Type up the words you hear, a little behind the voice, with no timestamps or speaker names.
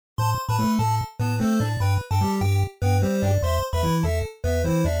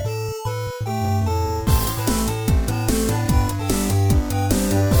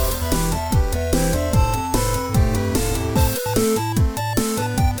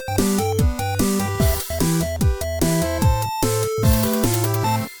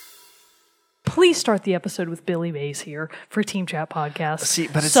please start the episode with Billy Mays here for Team Chat Podcast. See,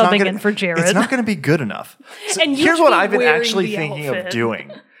 but it's subbing not gonna, in for Jared. It's not going to be good enough. So And here's you'll what be I've been wearing actually the thinking outfit. of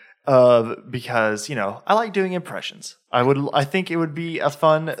doing. Because, I like doing impressions. I think it would be a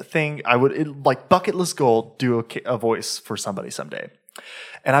fun thing. Like bucket list goal, do a voice for somebody someday.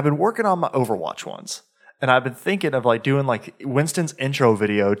 And I've been working on my Overwatch ones. And I've been thinking of like doing like Winston's intro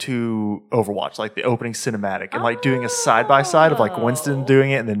video to Overwatch, like the opening cinematic, and like doing a side by side of like Winston doing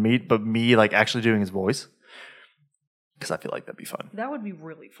it and then me like actually doing his voice. Because I feel like that'd be fun. That would be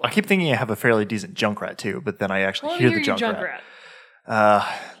really fun. I keep thinking I have a fairly decent Junkrat too, but then I actually hear the Junkrat.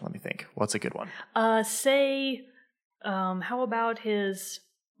 Let me think. What's a good one? How about his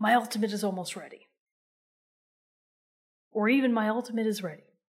 "My ultimate is almost ready," or even "My ultimate is ready."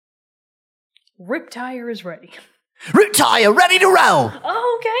 Riptire is ready. Riptire, ready to roll.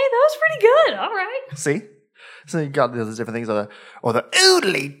 Oh, okay, that was pretty good. All right. See? So you got those different things, or the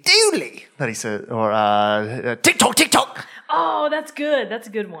oodly doodly that he said, or TikTok. Oh, that's good. That's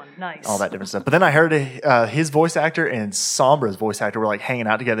a good one. Nice. All that different stuff. But then I heard his voice actor and Sombra's voice actor were like hanging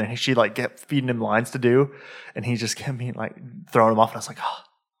out together, and she like kept feeding him lines to do, and he just kept me like throwing him off, and I was like, oh, I'll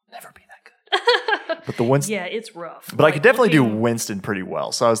never be that good. But the Winston, yeah, it's rough. But I could definitely do Winston pretty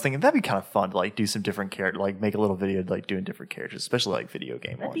well. So I was thinking that'd be kind of fun to like do some different characters, like make a little video like doing different characters, especially like video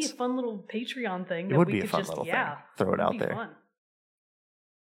game That'd ones. be a fun little Patreon thing. It would be a fun little thing. Throw it out there. Fun.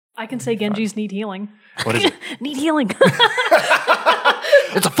 I can say Genji's need healing. What is it? Need healing.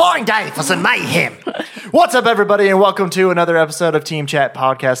 It's a fine day for some mayhem. What's up, everybody, and welcome to another episode of Team Chat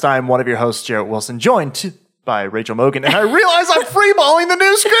Podcast. I am one of your hosts, Jarrett Wilson, joined by Rachel Mogan, and I realize I'm freeballing the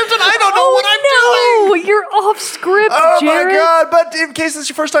new script, and I don't know what I'm doing. You're off script, Jarrett. My God. But in case it's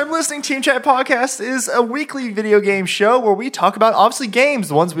your first time listening, Team Chat Podcast is a weekly video game show where we talk about, obviously, games,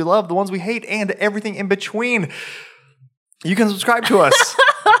 the ones we love, the ones we hate, and everything in between. You can subscribe to us.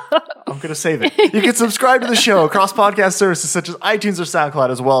 I'm going to save it. You can subscribe to the show across podcast services such as iTunes or SoundCloud,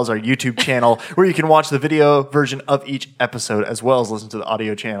 as well as our YouTube channel, where you can watch the video version of each episode, as well as listen to the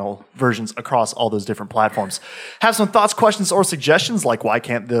audio channel versions across all those different platforms. Have some thoughts, questions, or suggestions, like why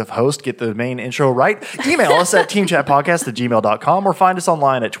can't the host get the main intro right? Email us at teamchatpodcast@gmail.com, or find us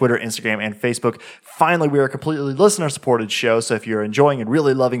online at Twitter, Instagram, and Facebook. Finally, we are a completely listener-supported show, so if you're enjoying and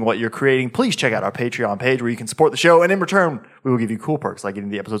really loving what you're creating, please check out our Patreon page where you can support the show, and in return, we will give you cool perks like getting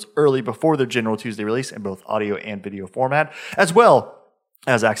the episodes early before their general Tuesday release in both audio and video format, as well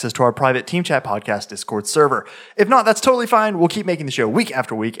as access to our private Team Chat Podcast Discord server. If not, that's totally fine. We'll keep making the show week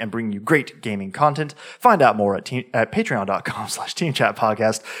after week and bring you great gaming content. Find out more at patreon.com/Team Chat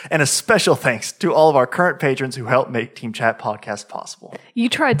Podcast. And a special thanks to all of our current patrons who help make Team Chat Podcast possible. You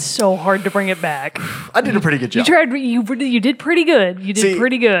tried so hard to bring it back. I did a pretty good job. You did pretty good. You did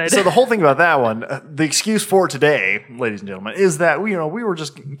pretty good. So the whole thing about that one, the excuse for today, ladies and gentlemen, is that we were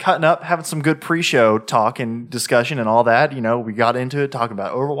just cutting up, having some good pre-show talk and discussion and all that. We got into it, talking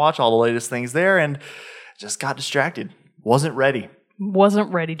about Overwatch, all the latest things there, and just got distracted. Wasn't ready.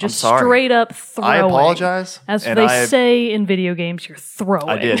 Just straight up throwing. I apologize. As they say in video games, you're throwing.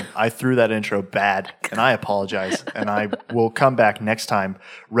 I did. I threw that intro bad, and I apologize. And I will come back next time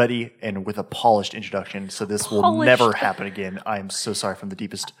ready and with a polished introduction, so this will never happen again. I am so sorry from the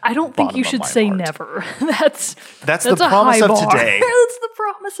deepest. I don't think you should say never. That's the promise of today. That's the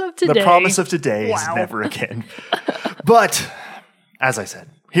promise of today. The promise of today is never again. But as I said,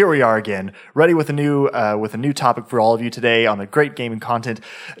 here we are again, ready with a new topic for all of you today on the great gaming content.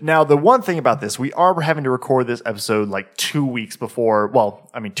 Now, the one thing about this, we are having to record this episode like 2 weeks before.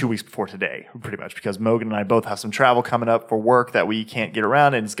 2 weeks before today, pretty much, because Mogan and I both have some travel coming up for work that we can't get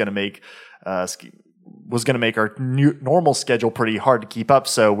around, and it's going to make our normal schedule pretty hard to keep up.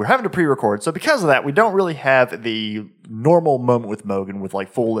 So we're having to pre-record. So because of that, we don't really have the normal moment with Mogan with like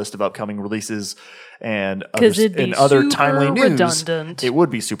full list of upcoming releases and other timely news. Redundant. It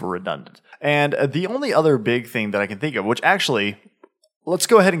would be super redundant. And the only other big thing that I can think of, which actually, let's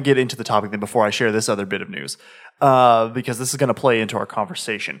go ahead and get into the topic then before I share this other bit of news, because this is going to play into our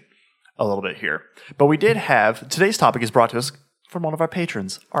conversation a little bit here. But we did have, today's topic is brought to us from one of our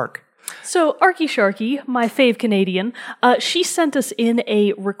patrons, Ark. So, Arky Sharky, my fave Canadian, she sent us in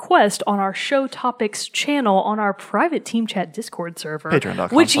a request on our show topics channel on our private Team Chat Discord server,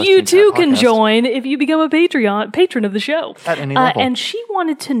 which you too can join if you become a patron of the show. At any level. And she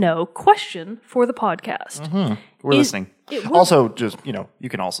wanted to know, question for the podcast. Mm-hmm. We're listening. Also, just, you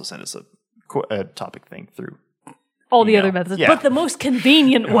can also send us a topic thing through all the other methods. Yeah. But the most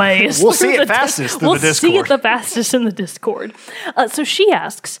convenient way is we'll see it fastest through the Discord. We'll see it the fastest in the Discord. So she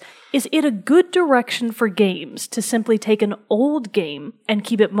asks, is it a good direction for games to simply take an old game and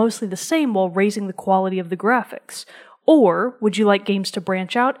keep it mostly the same while raising the quality of the graphics? Or would you like games to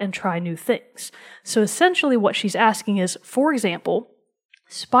branch out and try new things? So essentially what she's asking is, for example,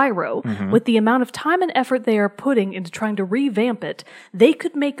 Spyro, with the amount of time and effort they are putting into trying to revamp it, they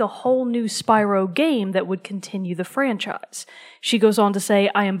could make a whole new Spyro game that would continue the franchise. She goes on to say,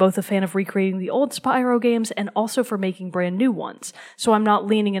 I am both a fan of recreating the old Spyro games and also for making brand new ones. So I'm not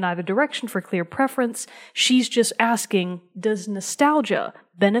leaning in either direction for clear preference. She's just asking, does nostalgia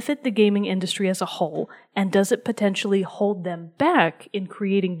benefit the gaming industry as a whole, and does it potentially hold them back in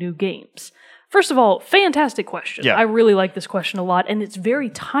creating new games? First of all, fantastic question. Yeah. I really like this question a lot, and it's very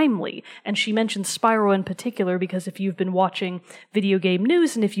timely. And she mentions Spyro in particular because if you've been watching video game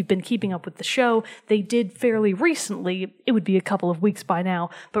news and if you've been keeping up with the show, they did fairly recently, it would be a couple of weeks by now,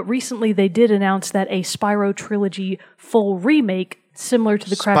 but recently they did announce that a Spyro Trilogy full remake similar to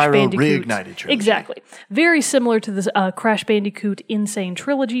the Crash Bandicoot. Reignited trilogy. Exactly. Very similar to the Crash Bandicoot Insane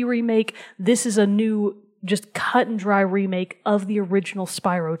Trilogy remake. This is a new, just cut and dry remake of the original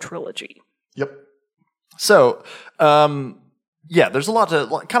Spyro trilogy. Yep. So, there's a lot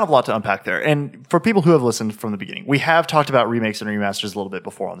to unpack there. And for people who have listened from the beginning, we have talked about remakes and remasters a little bit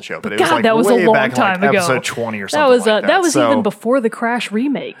before on the show, but it was like that was way a long back time in ago. Episode 20 or something. That was even before the Crash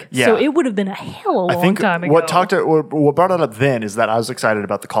remake. Yeah. So it would have been a hell of a long time ago. What brought it up then is that I was excited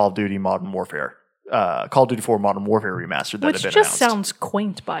about the Call of Duty Modern Warfare. Call of Duty 4 Modern Warfare remastered that Which had been just announced. Sounds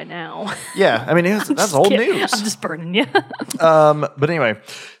quaint by now. Yeah, I mean, that's old news. I'm just burning you. But anyway,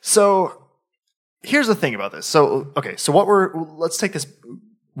 so here's the thing about this. So, okay, let's take this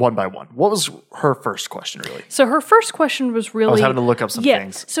one by one. What was her first question, really? So her first question was really... I was having to look up some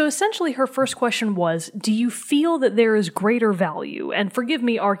things. So essentially her first question was, do you feel that there is greater value? And forgive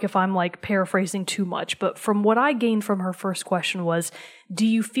me, Ark, if I'm like paraphrasing too much, but from what I gained from her first question was, do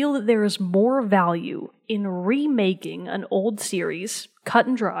you feel that there is more value in remaking an old series, cut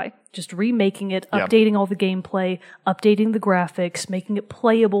and dry, just remaking it, updating all the gameplay, updating the graphics, making it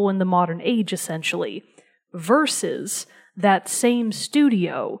playable in the modern age, essentially, versus that same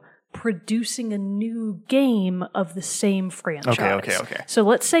studio producing a new game of the same franchise. Okay. So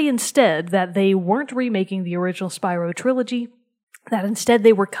let's say instead that they weren't remaking the original Spyro trilogy, that instead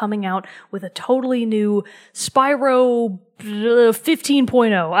they were coming out with a totally new Spyro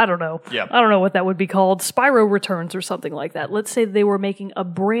 15.0. I don't know. Yep. I don't know what that would be called. Spyro Returns or something like that. Let's say they were making a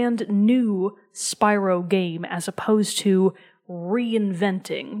brand new Spyro game as opposed to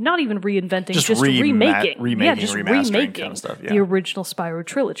reinventing, not even reinventing, just remaking remastering kind of stuff, the original Spyro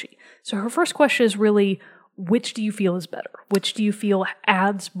trilogy. So her first question is really, which do you feel is better? Which do you feel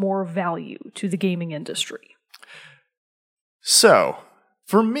adds more value to the gaming industry? So,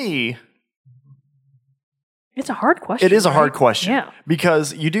 for me, it's a hard question. It is a hard question. Yeah.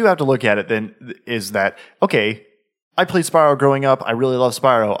 Because you do have to look at it then, is that, okay, I played Spyro growing up. I really love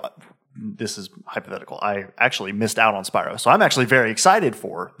Spyro. This is hypothetical. I actually missed out on Spyro. So I'm actually very excited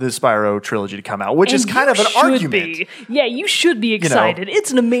for the Spyro trilogy to come out, which is kind of an argument. Yeah, you should be excited.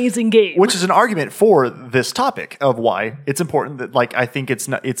 It's an amazing game. Which is an argument for this topic of why it's important that, like, I think it's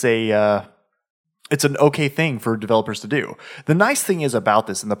an okay thing for developers to do. The nice thing is about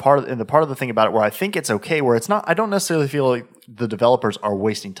this, and the part of the thing about it where I think it's okay, where it's not, I don't necessarily feel like the developers are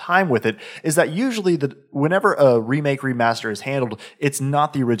wasting time with it, is that usually whenever a remake remaster is handled, it's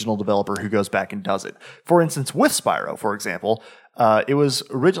not the original developer who goes back and does it. For instance, with Spyro, for example, the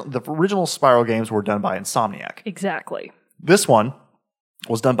original Spyro games were done by Insomniac. Exactly. This one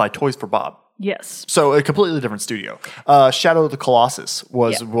was done by Toys for Bob. Yes. So a completely different studio. Shadow of the Colossus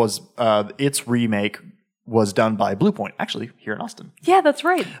was its remake was done by Bluepoint, actually here in Austin. Yeah, that's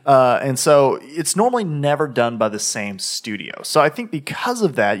right. And so it's normally never done by the same studio. So I think because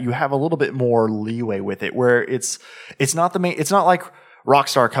of that, you have a little bit more leeway with it, where it's not like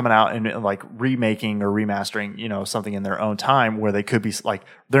Rockstar coming out and like remaking or remastering, something in their own time, where they could be like,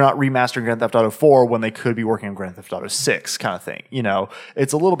 they're not remastering Grand Theft Auto 4 when they could be working on Grand Theft Auto 6 kind of thing.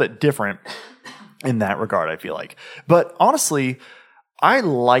 It's a little bit different in that regard, I feel like. But honestly, I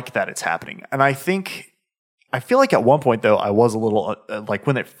like that it's happening. And I feel like at one point though, I was a little like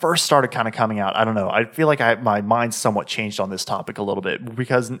when it first started kind of coming out, I don't know. I feel like my mind somewhat changed on this topic a little bit,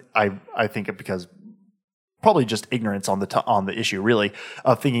 because I think because probably just ignorance on the issue, really,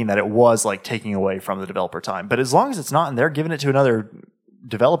 of thinking that it was like taking away from the developer time. But as long as it's not, and they're giving it to another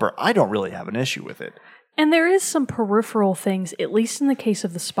developer, I don't really have an issue with it. And there is some peripheral things, at least in the case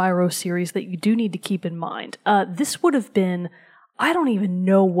of the Spyro series, that you do need to keep in mind. This would have been, I don't even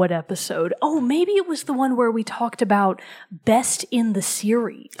know what episode. Oh, maybe it was the one where we talked about best in the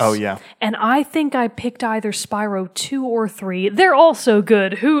series. Oh, yeah. And I think I picked either Spyro 2 or 3. They're all so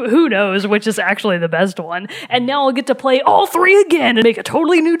good. Who knows which is actually the best one. And now I'll get to play all 3 again and make a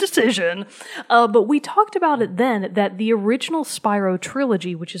totally new decision. But we talked about it then, that the original Spyro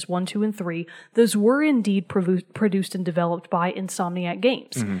trilogy, which is 1, 2, and 3, those were indeed produced and developed by Insomniac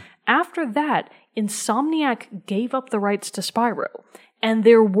Games. Mm-hmm. After that, Insomniac gave up the rights to Spyro, and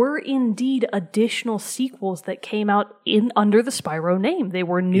there were indeed additional sequels that came out under the Spyro name. They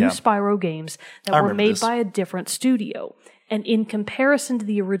were new Spyro games that were made by a different studio. And in comparison to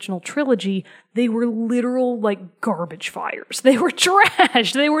the original trilogy, they were literal, garbage fires. They were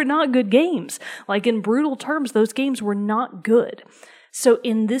trash. They were not good games. In brutal terms, those games were not good. So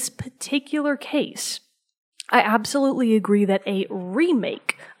in this particular case, I absolutely agree that a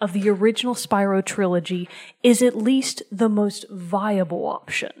remake of the original Spyro trilogy is at least the most viable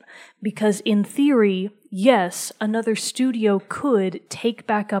option. Because in theory, yes, another studio could take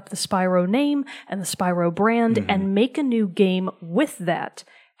back up the Spyro name and the Spyro brand and make a new game with that.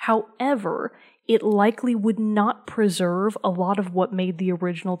 However, it likely would not preserve a lot of what made the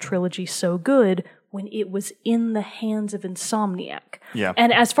original trilogy so good when it was in the hands of Insomniac. Yeah.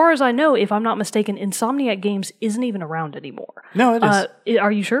 And as far as I know, if I'm not mistaken, Insomniac Games isn't even around anymore. No, it is.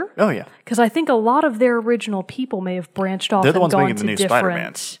 Are you sure? Oh, yeah. Because I think a lot of their original people may have branched off They're the and ones gone making the to new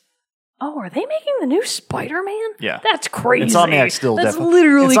different... Spider-Man. Oh, are they making the new Spider-Man? Yeah. That's crazy. Insomniac's still That's definitely...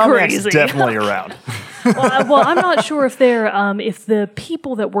 literally Insomniac's crazy. definitely around. Well, I'm not sure if they're if the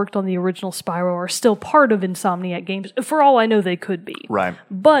people that worked on the original Spyro are still part of Insomniac Games. For all I know, they could be. Right.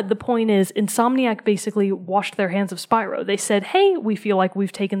 But the point is, Insomniac basically washed their hands of Spyro. They said, hey, we feel like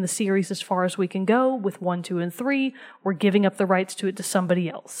we've taken the series as far as we can go with 1, 2, and 3. We're giving up the rights to it to somebody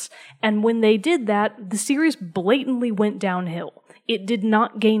else. And when they did that, the series blatantly went downhill. It did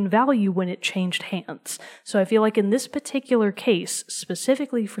not gain value when it changed hands. So I feel like in this particular case,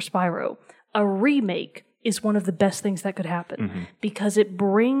 specifically for Spyro, a remake is one of the best things that could happen because it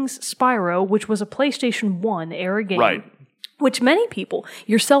brings Spyro, which was a PlayStation 1 era game, right, which many people,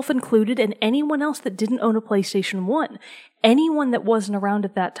 yourself included, and anyone else that didn't own a PlayStation 1, anyone that wasn't around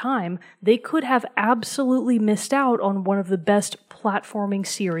at that time, they could have absolutely missed out on one of the best platforming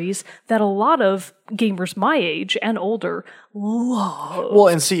series that a lot of gamers my age and older love. Well,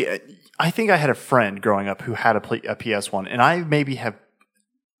 and see, I think I had a friend growing up who had a PS1, and I maybe have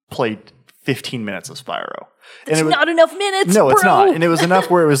played 15 minutes of Spyro. That's not enough minutes, No, it's bro. not. And it was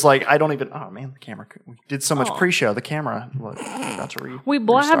enough where it was like, I don't even... Oh, man, the camera... We did so much pre-show. The camera... Got to we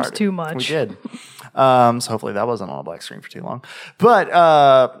blabbed restart too much. We did. So hopefully that wasn't on a black screen for too long.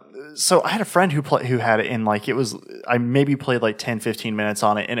 But... So I had a friend who had it in it was, I maybe played 10, 15 minutes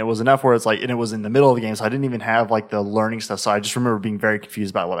on it, and it was enough where it's and it was in the middle of the game, so I didn't even have the learning stuff, so I just remember being very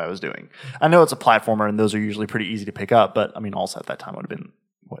confused about what I was doing. I know it's a platformer, and those are usually pretty easy to pick up, but I mean, also at that time I would have been,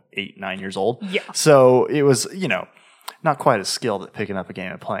 8, 9 years old? Yeah. So it was, not quite as skilled at picking up a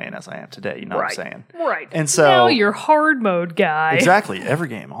game and playing as I am today, you know what I'm saying? Right. And so... Now you're hard mode guy. Exactly. Every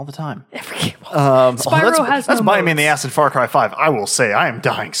game, all the time. Every game. Spyro has That's no biting me in modes. the ass in Far Cry 5. I will say, I am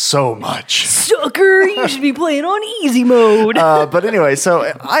dying so much. Sucker, you should be playing on easy mode. But anyway,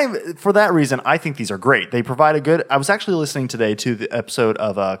 so for that reason, I think these are great. They provide a good... I was actually listening today to the episode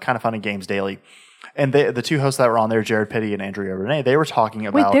of Kind of Funny Games Daily, and the two hosts that were on there, Jared Petty and Andrea Renee, they were talking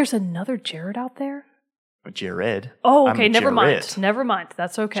about... Wait, there's another Jared out there? Jared. Oh, okay, never mind. Never mind.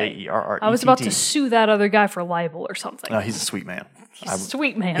 That's okay. Jerrett. I was about to sue that other guy for libel or something. No, he's a sweet man. He's a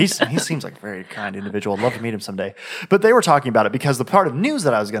sweet man. He seems like a very kind individual. I'd love to meet him someday. But they were talking about it because the part of news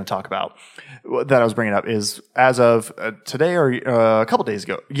that I was going to talk about, that I was bringing up, is as of today or a couple days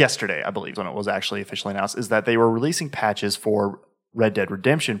ago, yesterday, I believe, when it was actually officially announced, is that they were releasing patches for Red Dead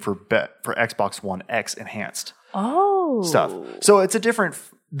Redemption for Xbox One X enhanced stuff. So it's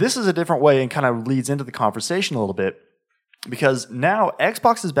this is a different way and kind of leads into the conversation a little bit, because now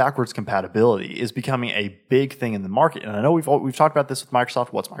Xbox's backwards compatibility is becoming a big thing in the market. And I know we've talked about this with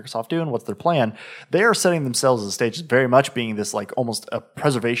Microsoft. What's Microsoft doing? What's their plan? They are setting themselves as a stage as very much being this almost a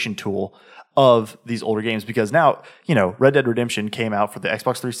preservation tool of these older games, because now, Red Dead Redemption came out for the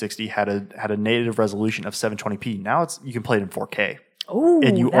Xbox 360, had a native resolution of 720p. Now you can play it in 4K. Oh,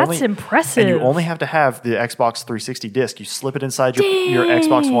 that's impressive. And you only have to have the Xbox 360 disc. You slip it inside your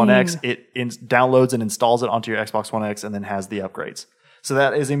Xbox One X. It downloads and installs it onto your Xbox One X and then has the upgrades. So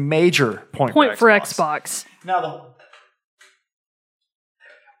that is a major point for Xbox. Now they're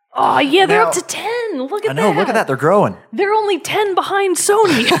up to 10. Look at that. I know, look at that. They're growing. They're only 10 behind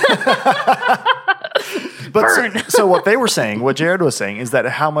Sony. But so what they were saying, what Jared was saying, is that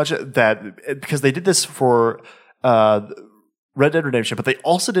how much that, because they did this for Red Dead Redemption, but they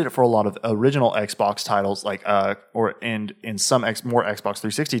also did it for a lot of original Xbox titles, like and in some more Xbox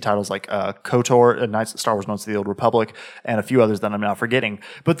 360 titles, like KOTOR, Star Wars: Knights of the Old Republic, and a few others that I'm now forgetting.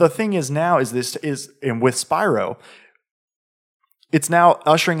 But the thing is now and with Spyro, it's now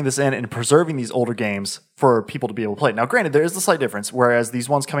ushering this in and preserving these older games for people to be able to play. Now, granted, there is a slight difference, whereas these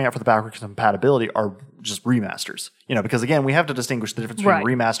ones coming out for the backwards compatibility are just remasters. Because again, we have to distinguish the difference between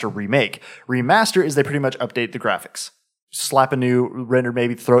remaster, remake. Remaster is they pretty much update the graphics. Slap a new render,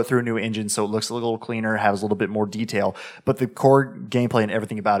 maybe throw it through a new engine so it looks a little cleaner, has a little bit more detail, but the core gameplay and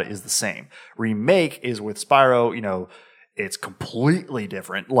everything about it is the same. Remake is with Spyro, it's completely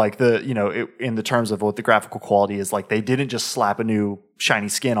different. Like in the terms of what the graphical quality is, like they didn't just slap a new shiny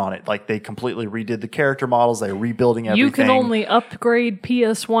skin on it. Like they completely redid the character models. They're rebuilding everything. You can only upgrade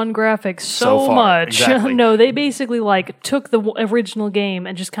PS1 graphics so much. Exactly. No, they basically took the original game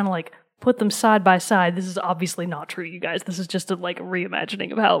and just kind of put them side by side. This is obviously not true, you guys. This is just a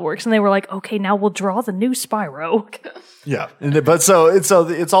reimagining of how it works. And they were like, okay, now we'll draw the new Spyro. Yeah, but so it's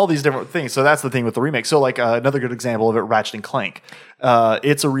all these different things. So that's the thing with the remake. So another good example of it, Ratchet and Clank.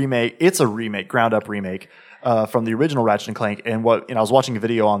 It's a remake. It's a remake, ground up remake from the original Ratchet and Clank. And I was watching a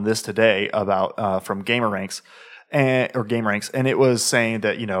video on this today about from GamerRanks, and it was saying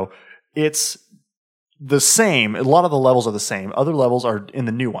that it's the same. A lot of the levels are the same. Other levels are in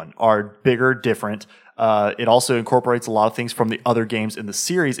the new one are bigger, different. It also incorporates a lot of things from the other games in the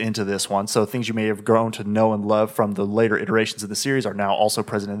series into this one. So things you may have grown to know and love from the later iterations of the series are now also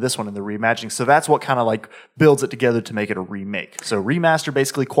present in this one in the reimagining. So that's what kind of builds it together to make it a remake. So remaster,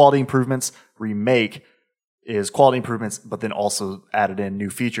 basically quality improvements. Remake is quality improvements, but then also added in new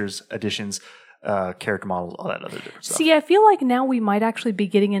features, additions, character models, all that other different stuff. See, I feel like now we might actually be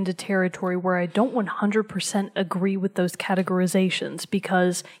getting into territory where I don't 100% agree with those categorizations,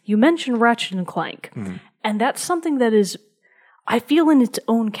 because you mentioned Ratchet and Clank, and that's something that is, I feel, in its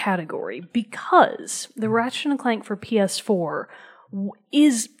own category, because the Ratchet and Clank for PS4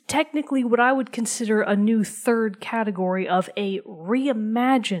 is technically what I would consider a new third category of a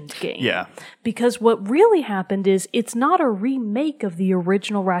reimagined game. Yeah. Because what really happened is it's not a remake of the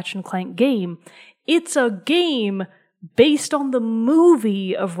original Ratchet and Clank game. It's a game based on the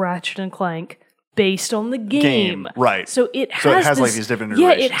movie of Ratchet and Clank, based on the game. Right. So it has these different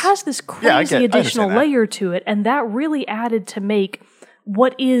iterations. Yeah, it has this crazy additional layer to it, and that really added to make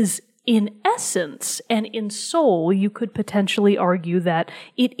what is, in essence and in soul, you could potentially argue that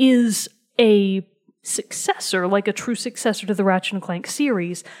it is a successor, like a true successor to the Ratchet and Clank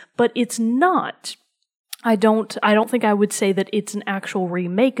series, but it's not. I don't think I would say that it's an actual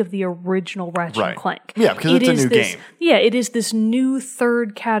remake of the original Ratchet and Clank. Yeah, because it's a new game. Yeah, it is this new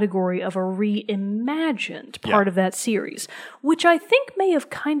third category of a reimagined part of that series, which I think may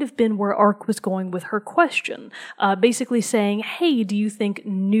have kind of been where Ark was going with her question. Basically saying, hey, do you think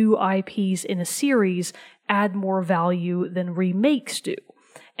new IPs in a series add more value than remakes do?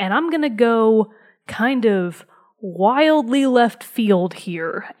 And I'm going to go kind of wildly left field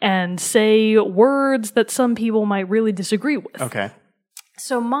here and say words that some people might really disagree with. Okay.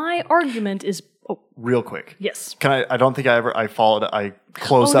 So my argument is... real quick. Yes. I don't think I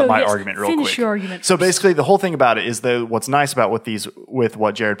closed up my argument real quick. Finish your argument. So basically the whole thing about it is that what's nice about with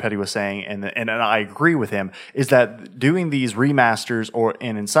what Jared Petty was saying, and I agree with him, is that doing these remasters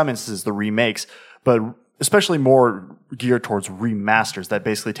and in some instances the remakes, but especially more geared towards remasters that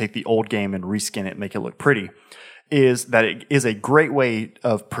basically take the old game and reskin it and make it look pretty, is that it is a great way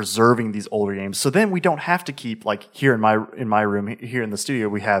of preserving these older games. So then we don't have to keep, here in my room here in the studio,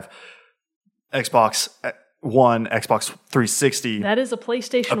 we have Xbox One, Xbox 360. That is a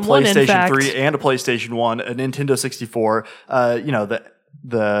PlayStation 1, in fact. A PlayStation 3 and a PlayStation 1, a Nintendo 64,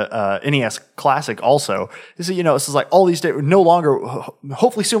 the NES Classic also. So, it's just all these days, no longer,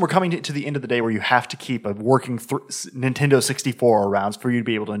 hopefully soon we're coming to the end of the day where you have to keep a working Nintendo 64 around for you to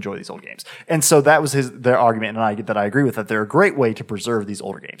be able to enjoy these old games. And so that was their argument, and I agree with that. They're a great way to preserve these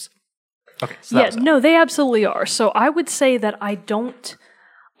older games. Okay. So they absolutely are. So I would say that I don't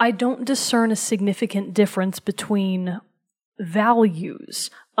discern a significant difference between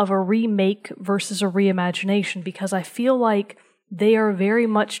values of a remake versus a reimagination, because I feel like they are very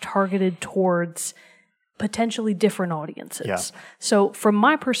much targeted towards potentially different audiences. Yeah. So from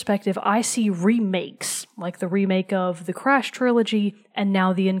my perspective, I see remakes, like the remake of the Crash trilogy and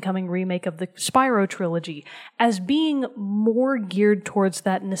now the incoming remake of the Spyro trilogy, as being more geared towards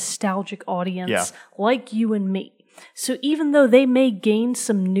that nostalgic audience like you and me. So even though they may gain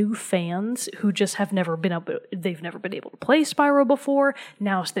some new fans who just they've never been able to play Spyro before,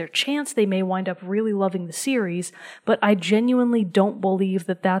 now's their chance. They may wind up really loving the series, but I genuinely don't believe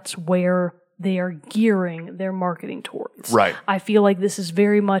that that's where they are gearing their marketing towards. Right. I feel like this is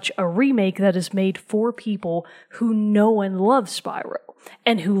very much a remake that is made for people who know and love Spyro,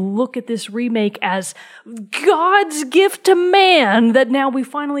 and who look at this remake as God's gift to man, that now we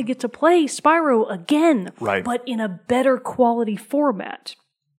finally get to play Spyro again, right, but in a better quality format.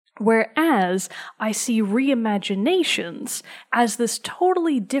 Whereas I see reimaginations as this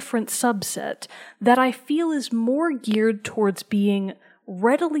totally different subset that I feel is more geared towards being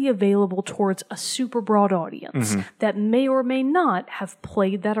readily available towards a super broad audience that may or may not have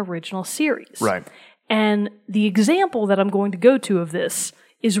played that original series. Right. And the example that I'm going to go to of this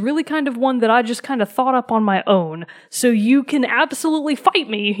is really kind of one that I just kind of thought up on my own. So you can absolutely fight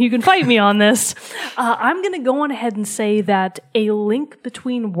me. You can fight me on this. I'm going to go on ahead and say that A Link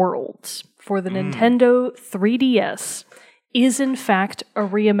Between Worlds for the Nintendo 3DS is in fact a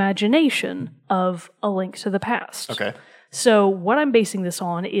reimagination of A Link to the Past. Okay. So what I'm basing this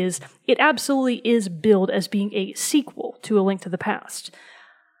on is it absolutely is billed as being a sequel to A Link to the Past.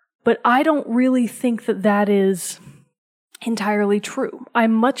 But I don't really think that that is entirely true. I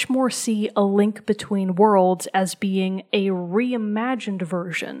much more see A Link Between Worlds as being a reimagined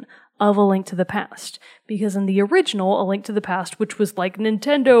version of A Link to the Past. Because in the original A Link to the Past, which was like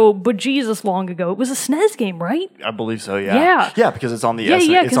Nintendo bejesus long ago, it was a SNES game, right? I believe so, yeah. Yeah. Yeah, because it's on the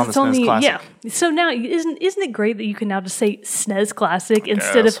SNES Classic. Yeah. So now, isn't it great that you can now just say SNES Classic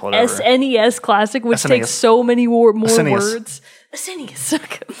instead of SNES Classic, which takes so many more words?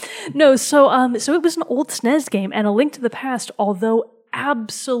 SNES. No, so it was an old SNES game, and A Link to the Past, although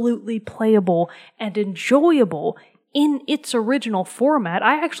absolutely playable and enjoyable in its original format.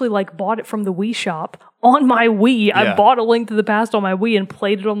 I actually bought it from the Wii shop on my Wii. Yeah. I bought A Link to the Past on my Wii and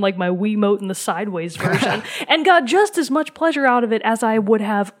played it on my Wiimote in the sideways version and got just as much pleasure out of it as I would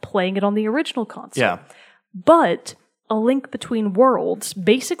have playing it on the original console. Yeah. But A Link Between Worlds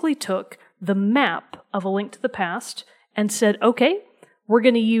basically took the map of A Link to the Past and said, okay, we're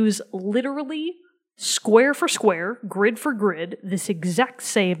going to use literally square for square, grid for grid, this exact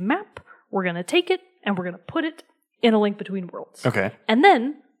same map. We're going to take it and we're going to put it in A Link Between Worlds. Okay. And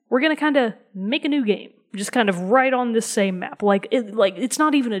then we're going to kind of make a new game, just kind of right on this same map. It's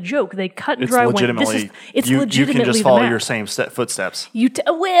not even a joke. They cut and dry went, it's legitimately you can just follow your same footsteps.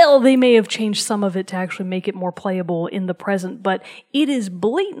 They may have changed some of it to actually make it more playable in the present, but it is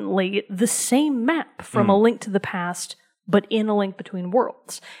blatantly the same map from A Link to the Past, but in A Link Between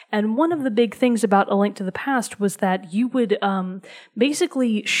Worlds. And one of the big things about A Link to the Past was that you would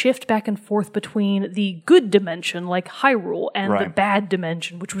basically shift back and forth between the good dimension, like Hyrule, and the bad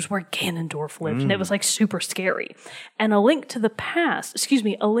dimension, which was where Ganondorf lived, and it was super scary. And A Link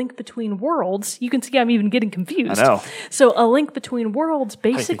Between Worlds, you can see I'm even getting confused. I know. So A Link Between Worlds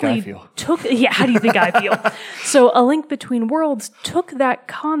basically how do you think I feel? So A Link Between Worlds took that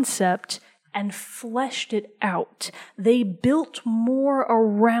concept and fleshed it out. They built more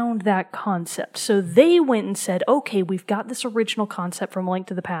around that concept. So they went and said, okay, we've got this original concept from A Link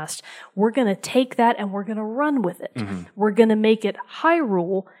to the Past. We're going to take that and we're going to run with it. We're going to make it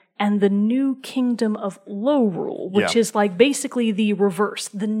Hyrule and the new kingdom of Lorule, which is basically the reverse,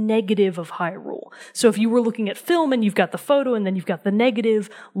 the negative of Hyrule. So if you were looking at film and you've got the photo and then you've got the negative,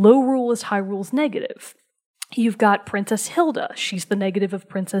 Lorule is Hyrule's negative. You've got Princess Hilda. She's the negative of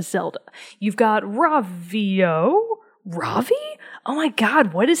Princess Zelda. You've got Ravio. Ravi? Oh my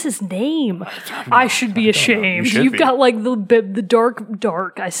God, what is his name? I should be ashamed. You've got the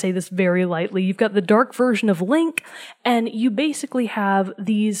dark, I say this very lightly, you've got the dark version of Link, and you basically have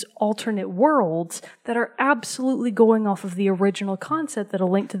these alternate worlds that are absolutely going off of the original concept that A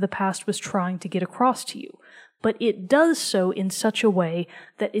Link to the Past was trying to get across to you. But it does so in such a way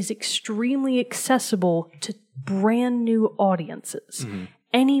that is extremely accessible to brand new audiences.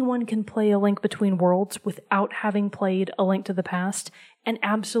 Anyone can play A Link Between Worlds without having played A Link to the Past and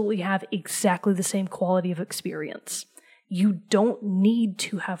absolutely have exactly the same quality of experience. You don't need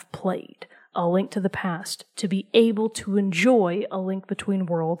to have played A Link to the Past to be able to enjoy A Link Between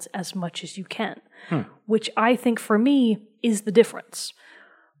Worlds as much as you can, which I think for me is the difference.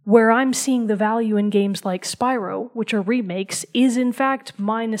 Where I'm seeing the value in games like Spyro, which are remakes, is in fact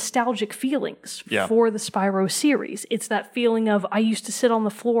my nostalgic feelings for the Spyro series. It's that feeling of, I used to sit on the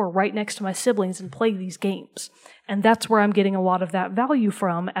floor right next to my siblings and play these games. And that's where I'm getting a lot of that value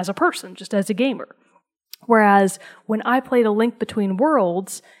from as a person, just as a gamer. Whereas when I played A Link Between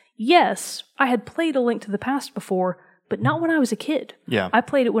Worlds, yes, I had played A Link to the Past before, but not when I was a kid. Yeah. I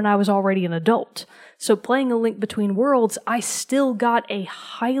played it when I was already an adult. So playing A Link Between Worlds, I still got a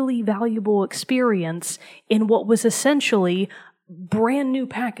highly valuable experience in what was essentially brand new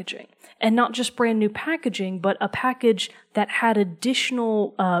packaging. And not just brand new packaging, but a package that had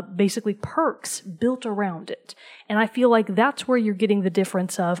additional, basically perks built around it. And I feel like that's where you're getting the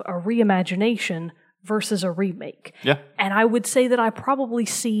difference of a reimagination versus a remake. Yeah. And I would say that I probably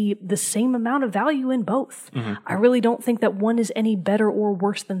see the same amount of value in both. I really don't think that one is any better or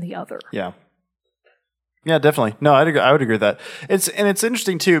worse than the other. Yeah. Yeah, definitely. No, I would agree with that. It's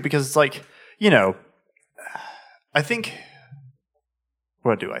interesting too, because it's like, I think,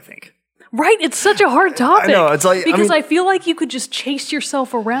 what do I think? Right, it's such a hard topic. I know, it's like, because I feel like you could just chase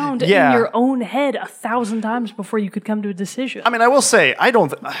yourself around in your own head 1,000 times before you could come to a decision. I mean, I will say, I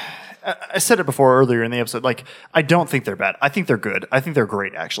said it before earlier in the episode, like, I don't think they're bad. I think they're good. I think they're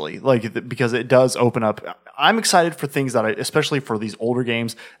great, actually. Like, because it does open up. I'm excited for things especially for these older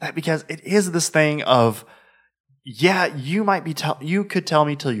games, because it is this thing of, you could tell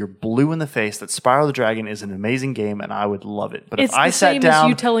me till you're blue in the face that Spyro the Dragon is an amazing game and I would love it. But it's the same as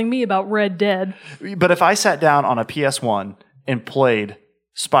you telling me about Red Dead. But if I sat down on a PS1 and played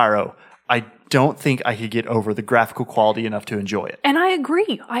Spyro, I don't think I could get over the graphical quality enough to enjoy it. And I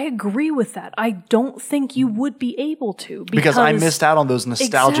agree. I agree with that. I don't think you would be able to. Because I missed out on those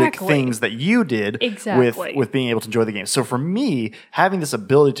nostalgic things that you did with being able to enjoy the game. So for me, having this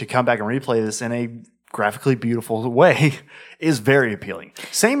ability to come back and replay this in a graphically beautiful way is very appealing.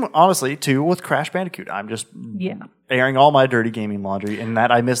 Same, honestly, too, with Crash Bandicoot. I'm just airing all my dirty gaming laundry, and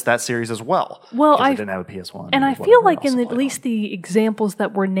that I missed that series as well. Well, I didn't have a PS1. And I feel like in at least the examples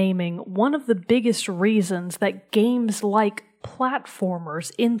that we're naming, one of the biggest reasons that games like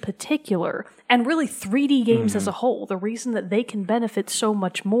platformers in particular, and really 3D games as a whole, the reason that they can benefit so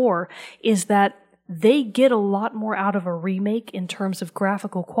much more is that they get a lot more out of a remake in terms of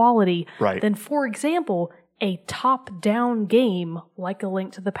graphical quality than, for example, a top-down game like A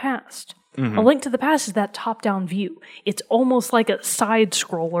Link to the Past. A Link to the Past is that top-down view. It's almost like a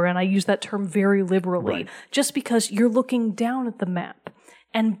side-scroller, and I use that term very liberally, just because you're looking down at the map.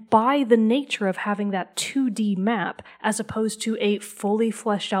 And by the nature of having that 2D map, as opposed to a fully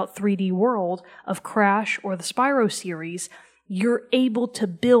fleshed out 3D world of Crash or the Spyro series, you're able to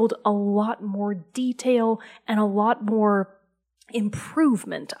build a lot more detail and a lot more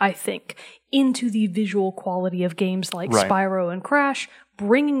improvement, I think, into the visual quality of games like Spyro and Crash.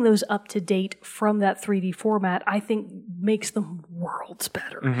 Bringing those up to date from that 3D format, I think, makes them worlds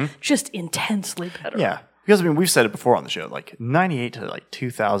better. Just intensely better. Yeah. Because, I mean, we've said it before on the show, like 98 to like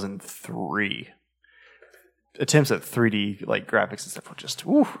 2003. Attempts at 3D like graphics and stuff were just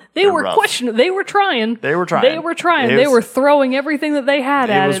they were questionable. They were trying. They were throwing everything that they had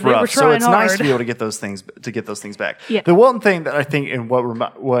at it. They were trying so it's hard. Nice to be able to get those things back. Yeah. The one thing that I think, and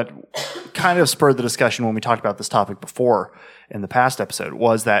what kind of spurred the discussion when we talked about this topic before in the past episode,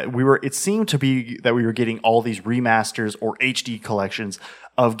 was that it seemed to be that we were getting all these remasters or HD collections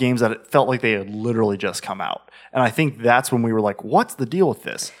of games that it felt like they had literally just come out. And I think that's when we were like, what's the deal with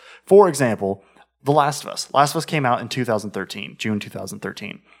this? For example, The Last of Us. Last of Us came out in 2013, June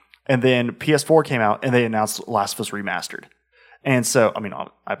 2013. And then PS4 came out and they announced Last of Us Remastered. And so, I mean,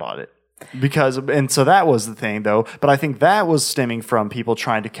 I bought it. So that was the thing though, but I think that was stemming from people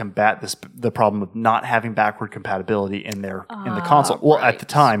trying to combat the problem of not having backward compatibility in the console. Well, at the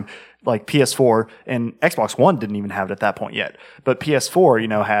time, like PS4 and Xbox One didn't even have it at that point yet. But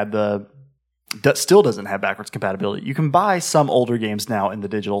PS4, had still doesn't have backwards compatibility. You can buy some older games now in the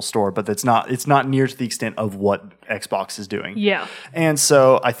digital store, but it's not near to the extent of what Xbox is doing. Yeah. And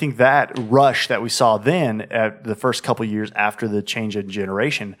so I think that rush that we saw then at the first couple of years after the change in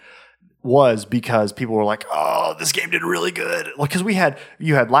generation was because people were like, oh, this game did really good. Because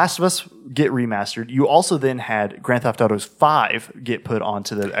you had Last of Us get remastered. You also then had Grand Theft Auto 5 get put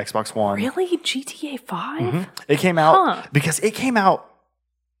onto the Xbox One. Really? GTA 5? It came out because it came out.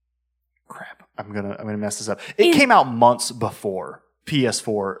 Crap, I'm gonna mess this up. It came out months before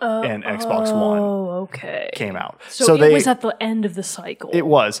PS4 and Xbox One came out. So it was at the end of the cycle. It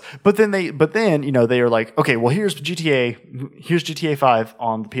was. But then they are like, okay, well here's GTA 5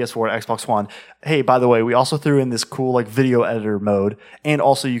 on the PS4 and Xbox One. Hey, by the way, we also threw in this cool like video editor mode, and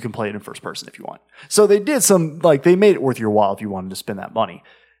also you can play it in first person if you want. So they did they made it worth your while if you wanted to spend that money.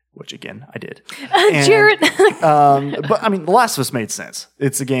 Which again, I did. Jarrett. But I mean, The Last of Us made sense.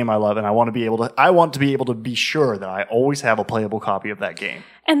 It's a game I love, and I want to be able to be sure that I always have a playable copy of that game.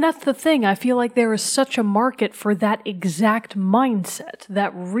 And that's the thing. I feel like there is such a market for that exact mindset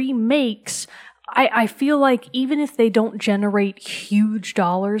that remakes. I feel like even if they don't generate huge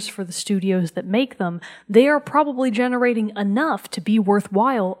dollars for the studios that make them, they are probably generating enough to be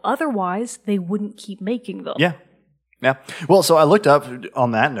worthwhile. Otherwise, they wouldn't keep making them. Yeah. Yeah. Well, so I looked up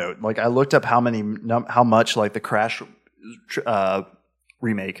on that note, how much like the Crash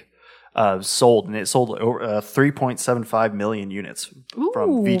remake sold, and it sold over 3.75 million units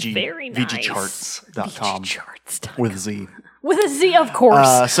from VGCharts.com with a Z. With a Z, of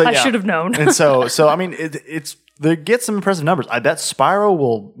course. I should have known. And so I mean, they get some impressive numbers. I bet Spyro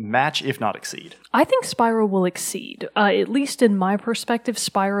will match, if not exceed. I think Spyro will exceed. At least in my perspective,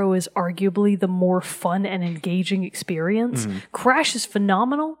 Spyro is arguably the more fun and engaging experience. Crash is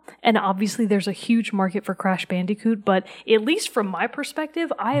phenomenal, and obviously there's a huge market for Crash Bandicoot, but at least from my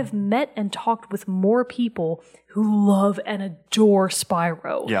perspective, I have met and talked with more people who love and adore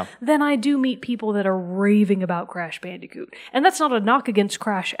Spyro than I do meet people that are raving about Crash Bandicoot. And that's not a knock against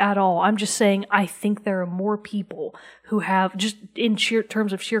Crash at all. I'm just saying I think there are more people who have, just in sheer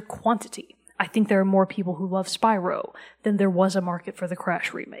terms of sheer quantity, I think there are more people who love Spyro than there was a market for the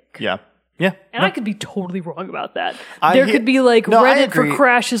Crash remake. Yeah. And I could be totally wrong about that. There could be like Reddit for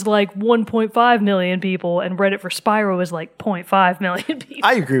Crash is like 1.5 million people and Reddit for Spyro is like 0.5 million people.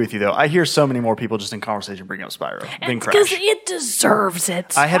 I agree with you though. I hear so many more people just in conversation bringing up Spyro than Crash. Because it deserves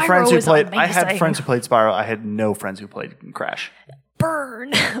it. I had friends who played Spyro. I had no friends who played Crash.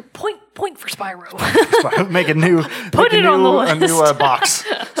 Burn. Point for Spyro. Make a new Put it on the list. A new box.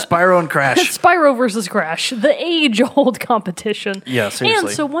 Spyro and Crash. Spyro versus Crash, the age-old competition. Yeah, seriously.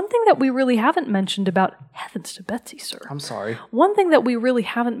 And so one thing that we really haven't mentioned about, heavens to Betsy, sir. I'm sorry. One thing that we really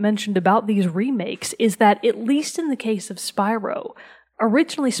haven't mentioned about these remakes is that, at least in the case of Spyro,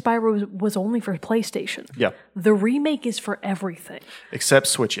 originally Spyro was only for PlayStation. Yeah. The remake is for everything. Except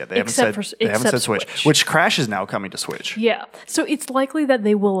Switch yet. They haven't said Switch. Which Crash is now coming to Switch. Yeah. So it's likely that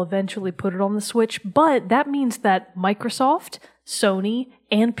they will eventually put it on the Switch, but that means that Microsoft, Sony,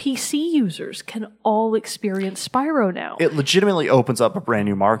 and PC users can all experience Spyro now. It legitimately opens up a brand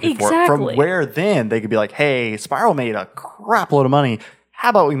new market for it. From where then they could be like, hey, Spyro made a crap load of money. How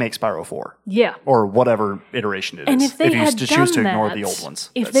about we make Spyro 4? Yeah. Or whatever iteration it is. And if they had choose to ignore the old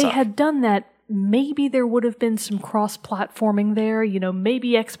ones. If they had done that, maybe there would have been some cross-platforming there. You know,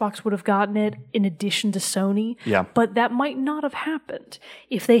 maybe Xbox would have gotten it in addition to Sony. Yeah. But that might not have happened.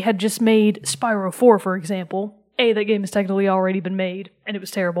 If they had just made Spyro 4, for example, A, that game has technically already been made, and it was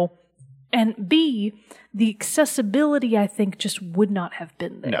terrible. And B, the accessibility, I think, just would not have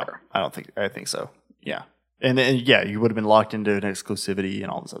been there. No, I think so. Yeah. And you would have been locked into an exclusivity and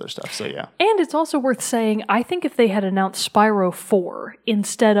all this other stuff. So, yeah. And it's also worth saying, I think if they had announced Spyro 4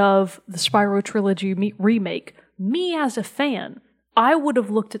 instead of the Spyro Trilogy remake, me as a fan, I would have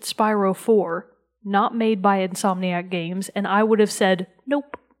looked at Spyro 4, not made by Insomniac Games, and I would have said,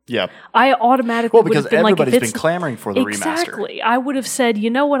 nope. Yeah. I automatically would have been like, everybody's been clamoring for the remaster. Exactly. I would have said, you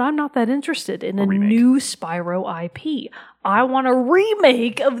know what, I'm not that interested in a new Spyro IP. I want a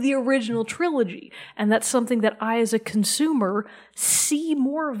remake of the original trilogy. And that's something that I, as a consumer, see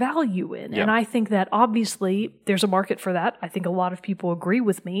more value in. Yeah. And I think that obviously there's a market for that. I think a lot of people agree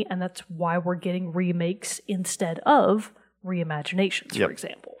with me, and that's why we're getting remakes instead of reimaginations, for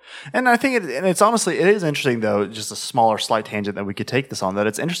example. And I think it is interesting, though, just a smaller slight tangent that we could take this on, that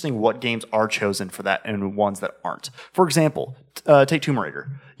it's interesting what games are chosen for that and ones that aren't. For example, take Tomb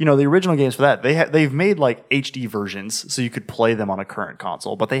Raider. You know, the original games for that, they've made like HD versions so you could play them on a current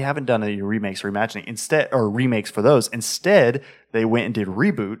console, but they haven't done any remakes or reimagining or remakes for those. Instead, they went and did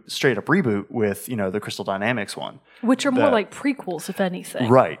straight up reboot with, you know, the Crystal Dynamics one. Which are more like prequels, if anything.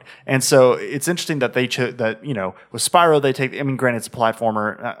 Right. And so it's interesting that they chose that, you know, with Spyro, granted it's a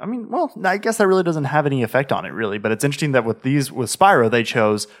platformer. I guess that really doesn't have any effect on it, really. But it's interesting that with Spyro, they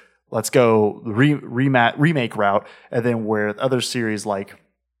chose, let's go the remake route. And then where other series like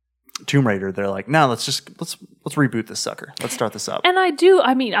Tomb Raider, they're like, no, let's reboot this sucker. Let's start this up.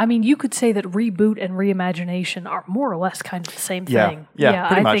 And you could say that reboot and reimagination are more or less kind of the same thing. Yeah,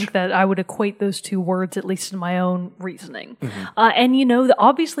 pretty much. Think that I would equate those two words, at least in my own reasoning. Mm-hmm. And you know,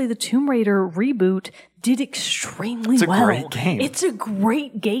 obviously the Tomb Raider reboot did extremely well. It's a great game. It's a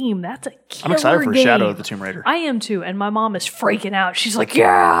great game. That's a killer I'm excited for game. Shadow of the Tomb Raider. I am too, and my mom is freaking out. She's like,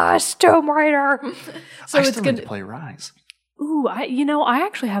 yes, Tomb Raider. So I still need to play Rise. Ooh, I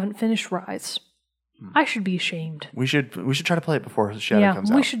actually haven't finished Rise. I should be ashamed. We should try to play it before Shadow comes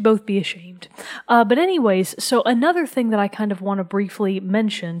out. Yeah, we should both be ashamed. But anyways, so another thing that I kind of want to briefly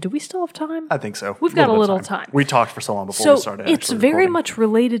mention, do we still have time? I think so. We've got a little time. We talked for so long before we started. So it's very much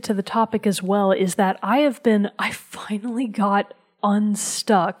related to the topic as well, is that I finally got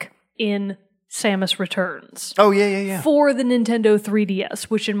unstuck in Samus Returns. Oh, yeah. For the Nintendo 3DS,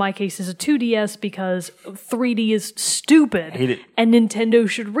 which in my case is a 2DS because 3D is stupid. I hate it. And Nintendo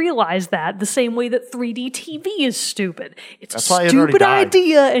should realize that the same way that 3D TV is stupid. It's That's a why it already stupid died.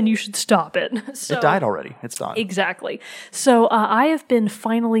 idea and you should stop it. So, It died already. It's done. Exactly. So I have been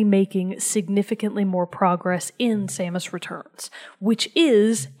finally making significantly more progress in Samus Returns, which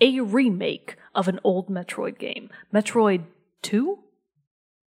is a remake of an old Metroid game. Metroid 2?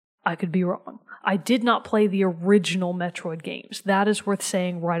 I could be wrong. I did not play the original Metroid games. That is worth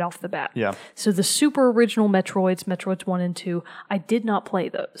saying right off the bat. Yeah. So the super original Metroids 1 and 2, I did not play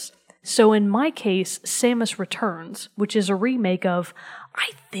those. So in my case, Samus Returns, which is a remake of,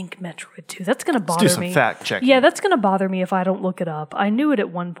 I think, Metroid 2. That's going to bother me. Let's do some fact checking. Yeah, that's going to bother me if I don't look it up. I knew it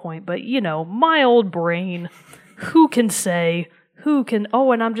at one point, but my old brain, who can say...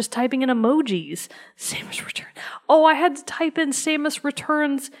 Oh, and I'm just typing in emojis. Samus Returns. Oh, I had to type in Samus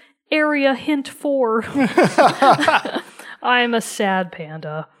Returns area hint 4. I'm a sad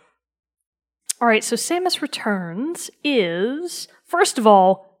panda. All right, so Samus Returns is, first of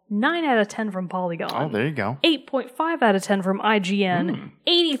all, 9 out of 10 from Polygon. Oh, there you go. 8.5 out of 10 from IGN.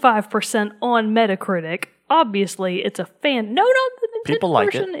 85% on Metacritic. Obviously, it's a fan. No, not the Nintendo People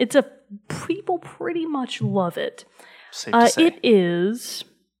like version. it. People pretty much love it. Safe to say. It is.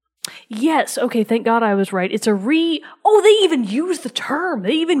 Yes, okay, thank God I was right. It's a they even use the term.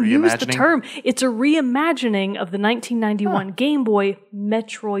 It's a reimagining of the 1991 Game Boy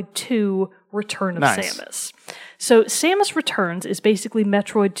Metroid 2 Return of Samus. So Samus Returns is basically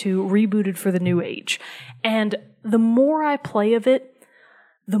Metroid 2 rebooted for the new age. And the more I play of it,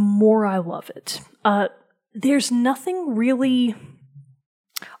 the more I love it. There's nothing really...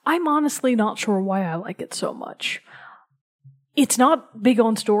 I'm honestly not sure why I like it so much. It's not big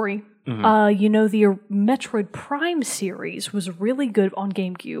on story. Mm-hmm. The Metroid Prime series was really good on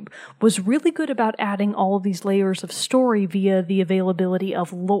GameCube, was really good about adding all of these layers of story via the availability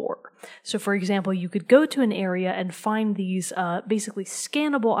of lore. So, for example, you could go to an area and find these basically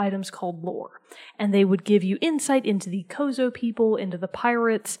scannable items called lore. And they would give you insight into the Kozo people, into the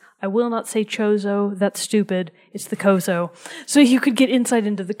pirates. I will not say Chozo, that's stupid. It's the Kozo. So you could get insight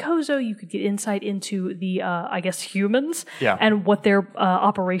into the Kozo, you could get insight into the, humans, and what their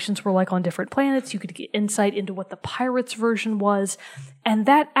operations were like on different planets. You could get insight into what the pirates version was. And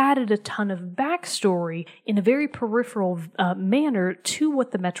that added a ton of backstory in a very peripheral manner to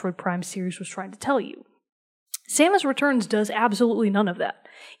what the Metroid Prime series was trying to tell you. Samus Returns does absolutely none of that.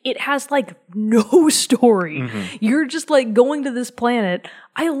 It has, no story. Mm-hmm. You're just, going to this planet.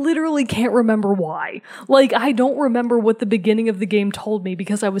 I literally can't remember why. I don't remember what the beginning of the game told me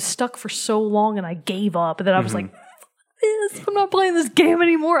because I was stuck for so long and I gave up. And then I was like, I'm not playing this game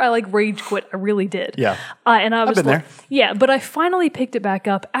anymore. I rage quit. I really did. Yeah. And I was I've been there. Yeah, but I finally picked it back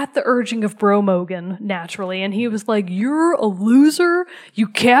up at the urging of Bro Mogan, naturally. And he was like, "You're a loser. You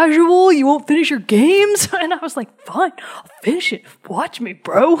casual. You won't finish your games." And I was like, "Fine, I'll finish it. Watch me,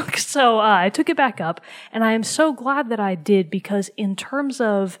 bro." So I took it back up. And I am so glad that I did because in terms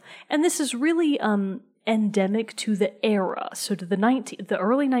of, and this is really, endemic to the era, so to the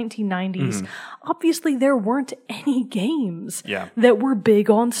early 1990s, obviously there weren't any games that were big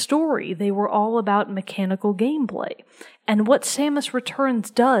on story. They were all about mechanical gameplay. And what Samus Returns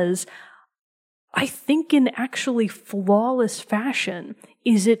does, I think in actually flawless fashion,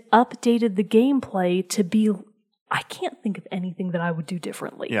 is it updated the gameplay to be... I can't think of anything that I would do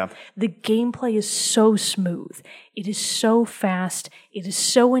differently. Yeah. The gameplay is so smooth. It is so fast. It is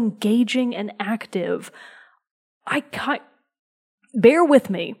so engaging and active. Bear with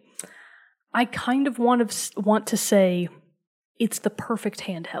me. I kind of want to say it's the perfect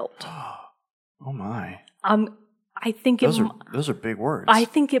handheld. Oh my. I think those are big words. I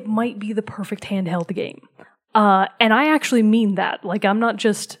think it might be the perfect handheld game. And I actually mean that. I'm not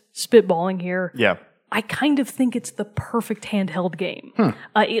just spitballing here. Yeah. I kind of think it's the perfect handheld game.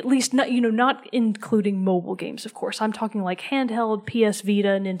 At least not including mobile games, of course. I'm talking handheld, PS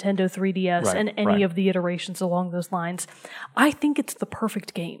Vita, Nintendo 3DS, and any of the iterations along those lines. I think it's the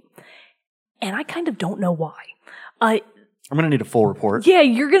perfect game. And I kind of don't know why. I'm going to need a full report. Yeah,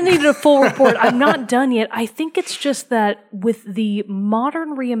 you're going to need a full report. I'm not done yet. I think it's just that with the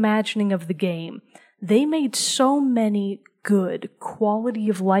modern reimagining of the game, they made so many good quality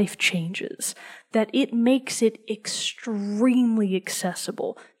of life changes that it makes it extremely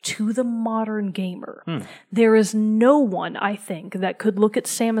accessible to the modern gamer. There is no one, I think, that could look at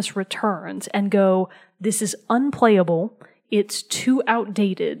Samus Returns and go, "This is unplayable, it's too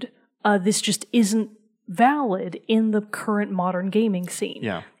outdated, this just isn't valid in the current modern gaming scene.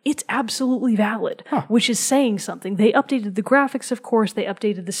 Yeah. It's absolutely valid, which is saying something. They updated the graphics, of course. They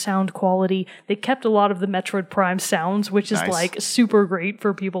updated the sound quality. They kept a lot of the Metroid Prime sounds, which is like super great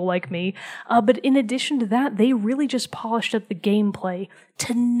for people like me. But in addition to that, they really just polished up the gameplay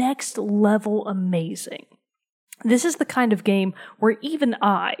to next level amazing. This is the kind of game where even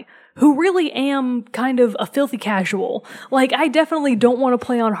I, who really am kind of a filthy casual, like I definitely don't want to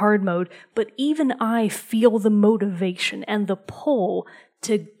play on hard mode, but even I feel the motivation and the pull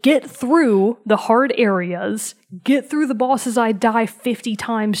to get through the hard areas, get through the bosses I die 50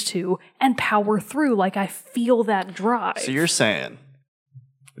 times to, and power through. Like I feel that drive. So you're saying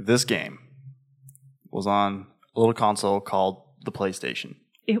this game was on a little console called the PlayStation.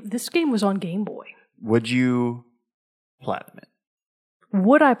 This game was on Game Boy. Would you platinum it?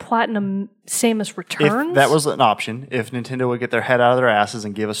 Would I platinum Samus Returns? If that was an option, if Nintendo would get their head out of their asses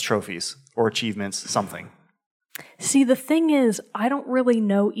and give us trophies or achievements, something. See, the thing is, I don't really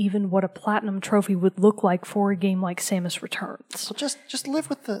know even what a platinum trophy would look like for a game like Samus Returns. So just live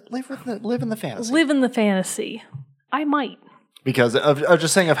in the fantasy. Live in the fantasy. I might. Because of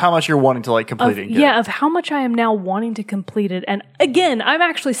just saying of how much you're wanting to like complete it. Yeah, of how much I am now wanting to complete it. And again, I'm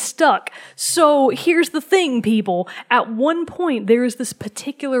actually stuck. So here's the thing, people. At one point, there is this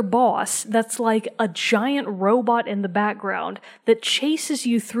particular boss that's like a giant robot in the background that chases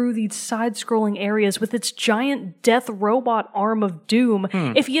you through these side-scrolling areas with its giant death robot arm of doom.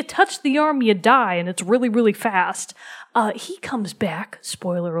 If you touch the arm, you die, and it's really, really fast. He comes back,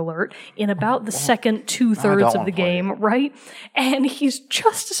 spoiler alert, in about the second 2/3 of the game, right? And he's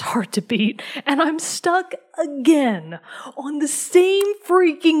just as hard to beat. And I'm stuck again on the same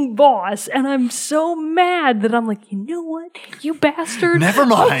freaking boss. And I'm so mad that I'm like, you know what? You bastard. Never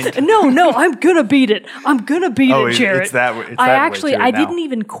mind. No, I'm gonna beat it. I'm gonna beat it, Jarrett. It's that way. I didn't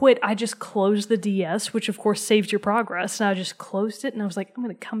even quit. I just closed the DS, which of course saves your progress. And I just closed it and I was like, I'm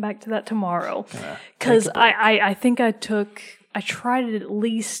gonna come back to that tomorrow. Because I think I tried it at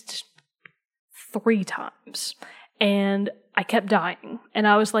least 3 times. And I kept dying. And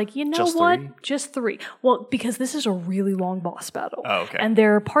I was like, you know what? 3? Just 3. Well, because this is a really long boss battle. Oh, okay. And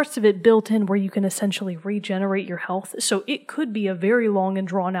there are parts of it built in where you can essentially regenerate your health. So it could be a very long and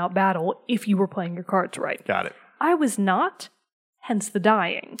drawn out battle if you were playing your cards right. Got it. I was not, hence the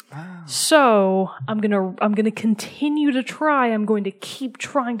dying. So I'm gonna continue to try. I'm going to keep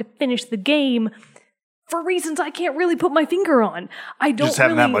trying to finish the game for reasons I can't really put my finger on. Just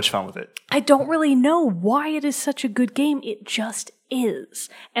having that much fun with it. I don't really know why it is such a good game. It just is.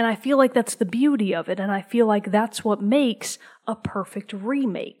 And I feel like that's the beauty of it. And I feel like that's what makes a perfect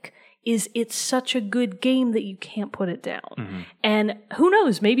remake. Is it's such a good game that you can't put it down. Mm-hmm. And who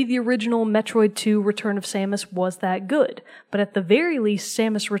knows, maybe the original Metroid 2 Return of Samus was that good. But at the very least,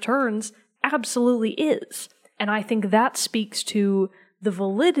 Samus Returns absolutely is. And I think that speaks to the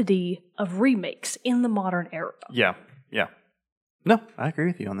validity of remakes in the modern era. Yeah. No, I agree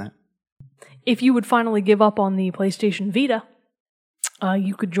with you on that. If you would finally give up on the PlayStation Vita,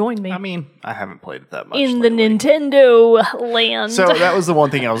 you could join me. I mean, I haven't played it that much in lately. the Nintendo land. So that was the one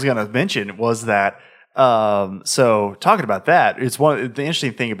thing I was going to mention was that. So talking about that, it's the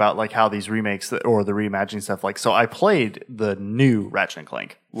interesting thing about like how these remakes or the reimagining stuff. Like, so I played the new Ratchet and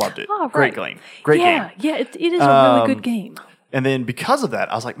Clank, loved it, great game, game. Yeah, it is a really good game. And then because of that,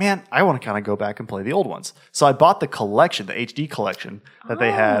 I was like, man, I want to kind of go back and play the old ones. So I bought the collection, the HD collection that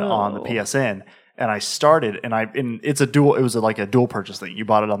they had on the PSN. And I started, and it's a dual. It was like a dual purchase thing. You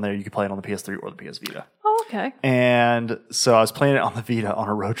bought it on there. You could play it on the PS3 or the PS Vita. Oh, okay. And so I was playing it on the Vita on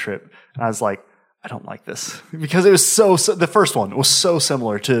a road trip, and I was like, I don't like this because it was so the first one was so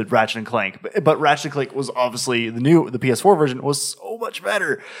similar to Ratchet and Clank, but Ratchet and Clank was obviously the PS4 version was so much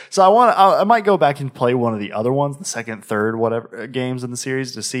better. So I might go back and play one of the other ones, the second, third, whatever games in the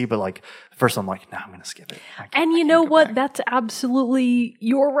series to see. But like the first one, I'm like, I'm going to skip it. And you know what? That's absolutely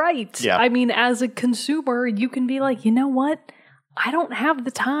you're right. Yeah. I mean, as a consumer, you can be like, you know what? I don't have the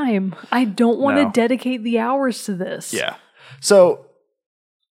time. I don't want to dedicate the hours to this. Yeah. So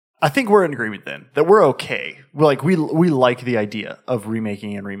I think we're in agreement then that we're okay. We like the idea of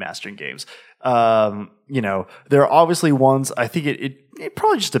remaking and remastering games. There are obviously ones. I think it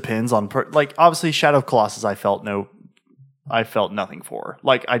probably just depends on obviously Shadow of Colossus. I felt nothing for.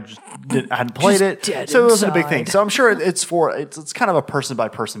 Like I hadn't played it, so it wasn't a big thing. So I'm sure it's kind of a person by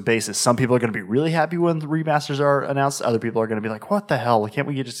person basis. Some people are going to be really happy when the remasters are announced. Other people are going to be like, "What the hell? Can't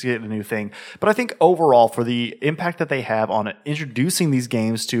we just get a new thing?" But I think overall, for the impact that they have on introducing these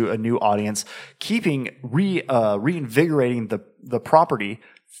games to a new audience, reinvigorating the property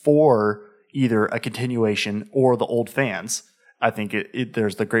for either a continuation or the old fans. I think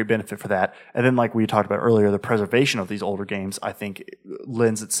there's the great benefit for that. And then like we talked about earlier, the preservation of these older games, I think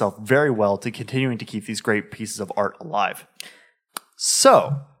lends itself very well to continuing to keep these great pieces of art alive.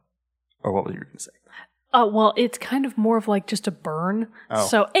 So, or what were you going to say? Well, it's kind of more of like just a burn. Oh.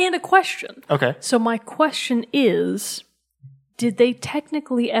 So, and a question. Okay. So my question is, did they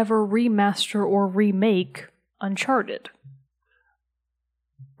technically ever remaster or remake Uncharted?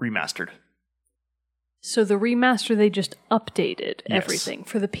 Remastered. So the remaster, they just updated everything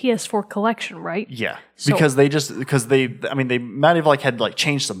for the PS4 collection, right? Yeah, So- because they might have like had like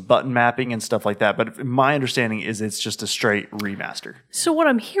changed some button mapping and stuff like that. But my understanding is it's just a straight remaster. So what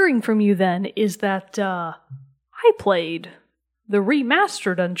I'm hearing from you then is that I played the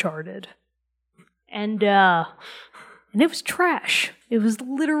remastered Uncharted, and it was trash. It was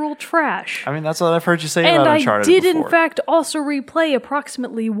literal trash. I mean, that's what I've heard you say And about I Uncharted did, before. in fact, also replay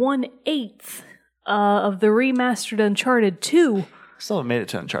approximately 1/8 of the remastered Uncharted 2, Still haven't made it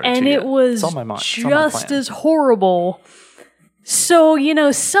to Uncharted 2 and yet. it was It's on my mind. It's on my just plan. as horrible. So,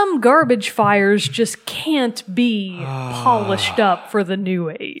 some garbage fires just can't be polished up for the new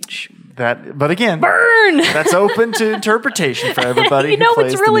age. But again, Burn! that's open to interpretation for everybody. who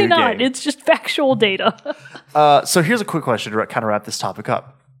plays It's really the new not. game. It's just factual data. So here's a quick question to kind of wrap this topic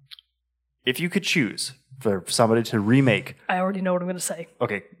up. If you could choose for somebody to remake, I already know what I'm going to say.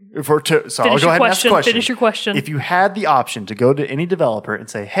 okay, so I'll Finish go your ahead and ask the question. Finish your question. If you had the option to go to any developer and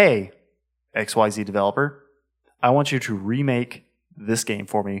say, "Hey, XYZ developer, I want you to remake this game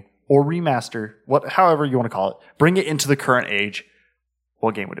for me or remaster, however you want to call it, bring it into the current age,"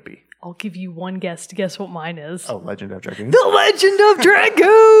 what game would it be? I'll give you one guess to guess what mine is. Oh, Legend of Dragoon. The Legend of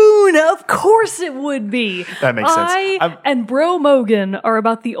Dragoon! Of course it would be. That makes sense. I and Bro Mogan are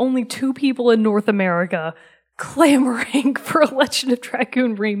about the only two people in North America clamoring for a Legend of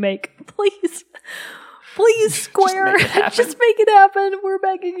Dragoon remake. Please, Square, just make it happen. We're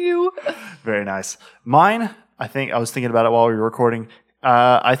begging you. Very nice. Mine, I was thinking about it while we were recording.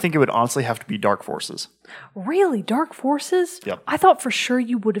 I think it would honestly have to be Dark Forces. Really? Dark Forces? Yep. I thought for sure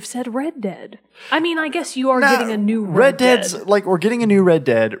you would have said Red Dead. I mean, I guess you are getting a new Red Dead's Dead. like we're getting a new Red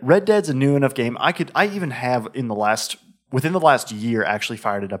Dead. Red Dead's a new enough game. I even have within the last year actually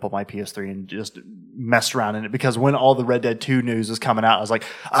fired it up on my PS3 and just messed around in it because when all the Red Dead 2 news was coming out, I was like,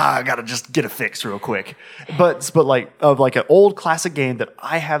 I gotta just get a fix real quick. But like of like an old classic game that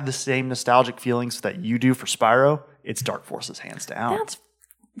I have the same nostalgic feelings that you do for Spyro, it's Dark Forces hands down.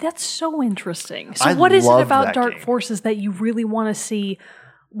 That's so interesting. So I what is it love about that Dark game. Forces that you really want to see?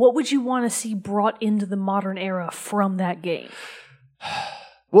 What would you want to see brought into the modern era from that game?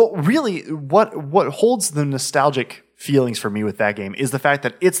 Well, really, what holds the nostalgic feelings for me with that game is the fact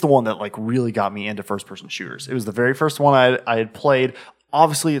that it's the one that like really got me into first-person shooters. It was the very first one I had played.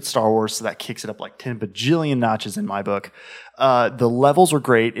 Obviously, it's Star Wars, so that kicks it up like 10 bajillion notches in my book. The levels were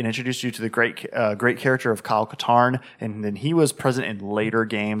great. It introduced you to the great character of Kyle Katarn, and then he was present in later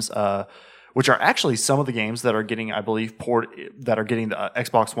games, which are actually some of the games that are getting, I believe, that are getting the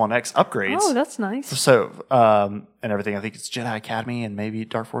Xbox One X upgrades. Oh, that's nice. So, and everything. I think it's Jedi Academy and maybe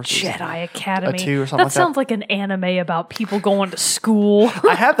Dark Forces. Jedi Academy. 2 or something That like sounds like an anime about people going to school.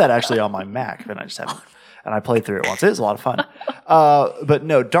 I have that actually on my Mac, but I just haven't. And I played through it once. It was a lot of fun. But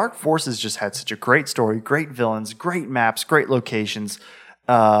no, Dark Forces just had such a great story, great villains, great maps, great locations.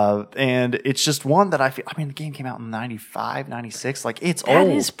 And it's just one that the game came out in 95, 96. Like, it's old.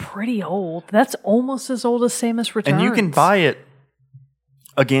 That is pretty old. That's almost as old as Samus Returns. And you can buy it,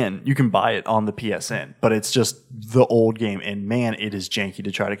 again, you can buy it on the PSN, but it's just the old game. And man, it is janky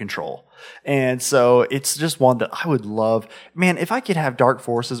to try to control. And so it's just one that I would love. Man, if I could have Dark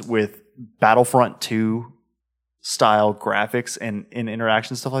Forces with Battlefront 2 style graphics and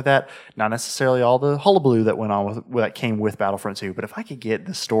interaction stuff like that, not necessarily all the hullabaloo that went on that came with Battlefront 2, but if I could get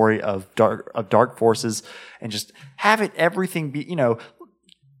the story of Dark Forces and just have everything be,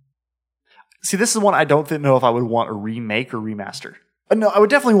 see, this is one I don't know if I would want a remake or remaster. No, I would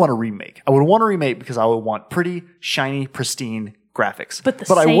definitely want a remake. I would want a remake because I would want pretty, shiny, pristine graphics.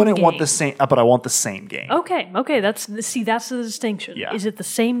 But I wouldn't game. want the same. But I want the same game. Okay. That's the distinction. Yeah. Is it the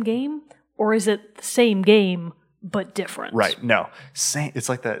same game or is it the same game but different? Right. No. Same. It's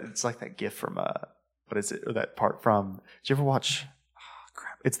like that. It's like that GIF from what is it? Or that part from? Did you ever watch? Oh,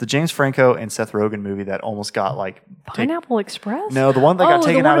 crap! It's the James Franco and Seth Rogen movie that almost got like Pineapple Express. No, the one that got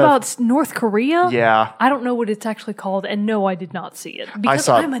taken out the one of about North Korea. Yeah. I don't know what it's actually called, and no, I did not see it because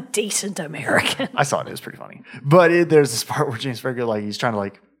saw it. I'm a decent American. I saw it. It was pretty funny. But there's this part where James Franco he's trying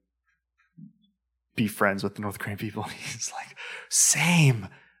to be friends with the North Korean people. And he's like, same.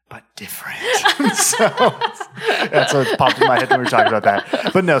 but different. So that's what popped in my head when we were talking about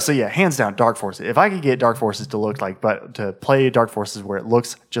that. But no, so yeah, hands down, Dark Forces. If I could get Dark Forces to look like, but to play Dark Forces where it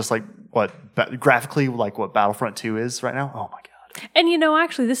looks just like graphically like what Battlefront 2 is right now, oh my God. And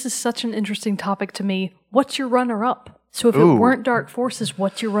actually, this is such an interesting topic to me. What's your runner-up? So if it weren't Dark Forces,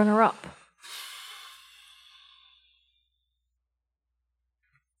 what's your runner-up?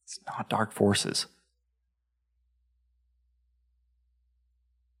 It's not Dark Forces.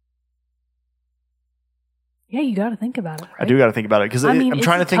 Yeah, you got to think about it, right? I do got to think about it because I'm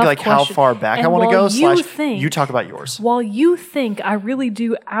trying to think like question. How far back I want to go. You talk about yours. While you think, I really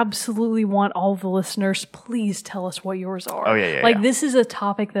do absolutely want all the listeners, please tell us what yours are. Oh, yeah. This is a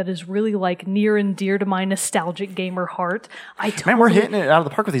topic that is really like near and dear to my nostalgic gamer heart. Man, we're hitting it out of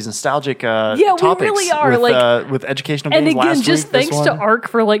the park with these nostalgic topics. Yeah, we really are. With educational games. And again, last just week, thanks to Ark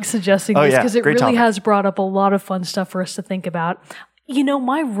for suggesting this because it really topic. has brought up a lot of fun stuff for us to think about.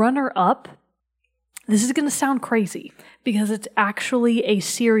 My runner-up, this is going to sound crazy because it's actually a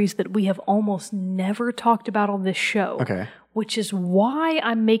series that we have almost never talked about on this show. Okay. Which is why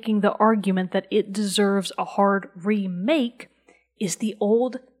I'm making the argument that it deserves a hard remake, is the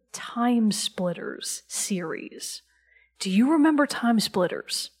old Time Splitters series. Do you remember Time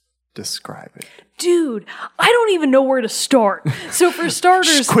Splitters? Describe it. Dude, I don't even know where to start. So for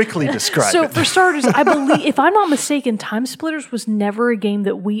starters... Just quickly describe it. So for starters, I believe, if I'm not mistaken, Time Splitters was never a game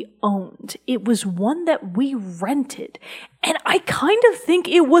that we owned. It was one that we rented. And I kind of think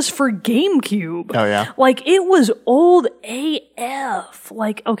it was for GameCube. Oh, yeah? It was old AF.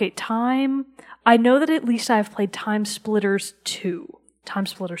 I know that at least I've played Time Splitters 2. Time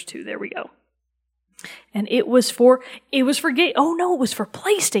Splitters 2, there we go. And it was for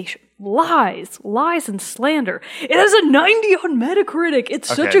PlayStation. Lies and slander. It has a 90 on Metacritic. It's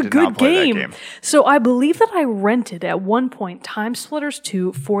such a good game. So I believe that I rented at one point Time Splitters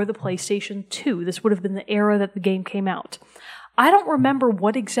 2 for the PlayStation 2. This would have been the era that the game came out. I don't remember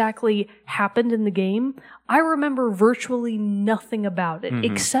what exactly happened in the game. I remember virtually nothing about it,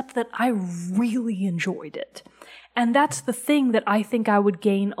 except that I really enjoyed it. And that's the thing that I think I would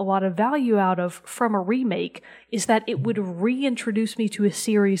gain a lot of value out of from a remake, is that it would reintroduce me to a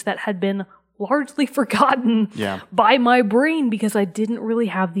series that had been largely forgotten by my brain because I didn't really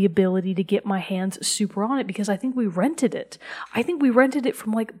have the ability to get my hands super on it because I think we rented it. I think we rented it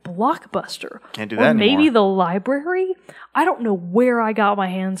from Blockbuster. Can't do that anymore. Maybe the library. I don't know where I got my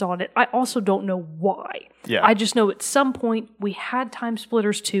hands on it. I also don't know why. Yeah. I just know at some point we had Time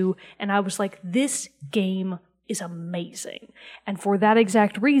Splitters 2 and I was like, this game is amazing. And for that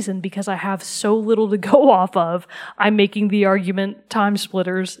exact reason, because I have so little to go off of, I'm making the argument Time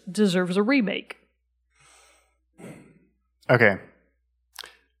Splitters deserves a remake. Okay.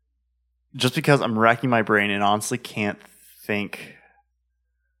 Just because I'm racking my brain and honestly can't think.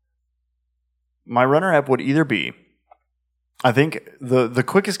 My runner-up would either be, I think the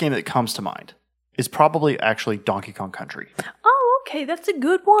quickest game that comes to mind is probably actually Donkey Kong Country. Okay, that's a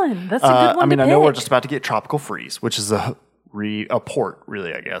good one. That's a good one. I know we're just about to get Tropical Freeze, which is a port,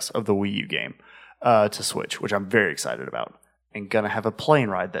 really, I guess, of the Wii U game to Switch, which I'm very excited about. And gonna have a plane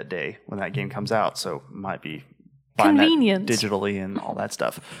ride that day when that game comes out, so might be buying that digitally and all that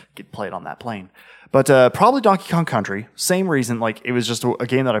stuff. Get played on that plane. But probably Donkey Kong Country. Same reason, it was just a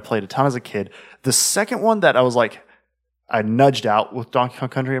game that I played a ton as a kid. The second one that I was I nudged out with Donkey Kong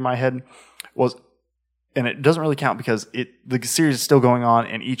Country in my head was... And it doesn't really count because the series is still going on,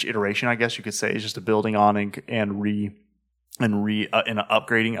 and each iteration, I guess you could say, is just a building on and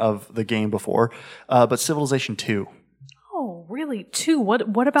upgrading of the game before. But Civilization 2. Oh, really? 2?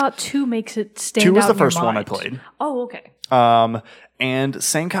 What about 2 makes it stand out? 2 was the first one I played. Oh, okay. And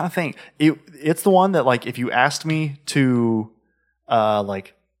same kind of thing. It's the one that if you asked me to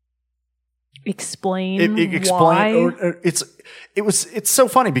explain why. Or it's so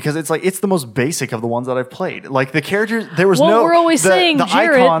funny because it's the most basic of the ones that I've played. The characters, there was we're always saying the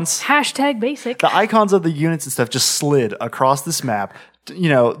Jared, icons, #basic. The icons of the units and stuff just slid across this map.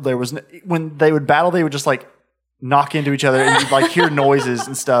 There was when they would battle, they would just knock into each other and you'd hear noises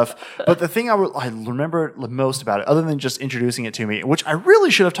and stuff. But the thing I remember most about it, other than just introducing it to me, which I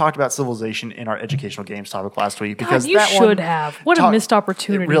really should have talked about Civilization in our educational games topic last week, because you should have. What a missed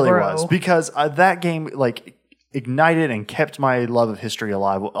opportunity! It really bro. was, because that game ignited and kept my love of history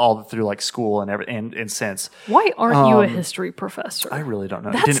alive all through school and since. Why aren't you a history professor? I really don't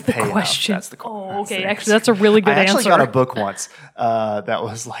know. That's it didn't the pay question. Enough. That's the question. Oh, okay. Actually, that's a really good answer. I actually got a book once that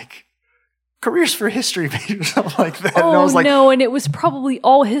was Careers for History or something like that. Oh, and I was no, and it was probably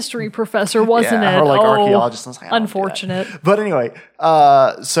all history professor, wasn't it? Or archaeologist. I was unfortunate. But anyway,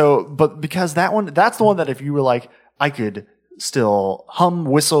 but because that's the one that if you were I could still hum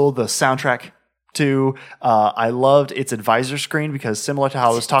whistle the soundtrack to. I loved its advisor screen because similar to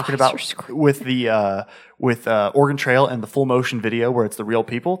how I was talking about with the Oregon Trail and the full motion video where it's the real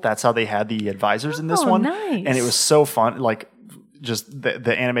people, that's how they had the advisors in this one. Nice. And it was so fun. Like just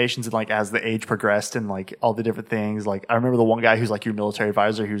the animations and like as the age progressed and like all the different things. Like I remember the one guy who's like your military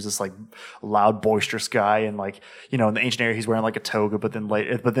advisor. He was this like loud, boisterous guy, and like, you know, in the ancient era he's wearing like a toga. But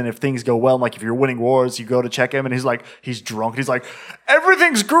then if things go well, and like if you're winning wars, you go to check him, and he's drunk. And he's like,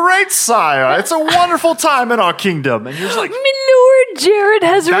 "Everything's great, sire. It's a wonderful time in our kingdom." And you're just like, "My Lord Jared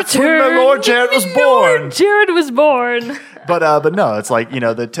has returned. That's when my Lord Jared was born. Lord Jared was born." But no, it's like, you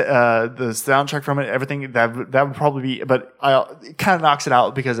know, the soundtrack from it, everything that would probably be, but it kind of knocks it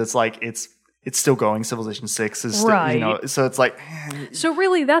out because it's like it's still going. Civilization 6 is still, right. You know, so it's like. So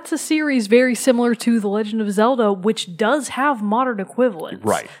really, that's a series very similar to The Legend of Zelda, which does have modern equivalents.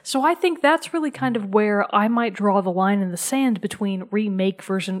 Right. So I think that's really kind of where I might draw the line in the sand between remake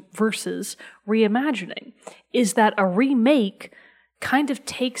versus reimagining. Is that a remake kind of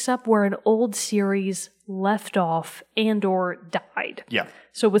takes up where an old series left off and or died. Yeah.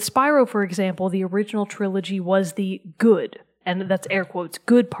 So with Spyro, for example, the original trilogy was the good, and that's air quotes,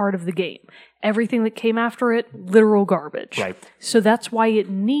 good part of the game. Everything that came after it, literal garbage. Right. So that's why it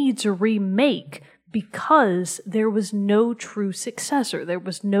needs a remake, because there was no true successor. There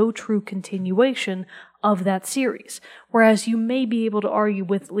was no true continuation of that series. Whereas you may be able to argue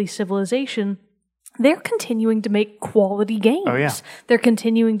with at least Civilization, they're continuing to make quality games. Oh, yeah. They're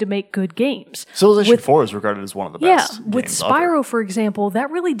continuing to make good games. Civilization 4 is regarded as one of the best. Yeah, with Spyro, for example, that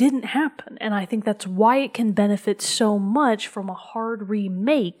really didn't happen. And I think that's why it can benefit so much from a hard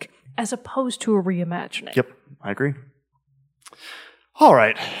remake as opposed to a reimagining. Yep, I agree. All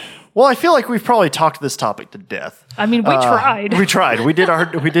right. Well, I feel like we've probably talked this topic to death. I mean, we tried. We tried. We did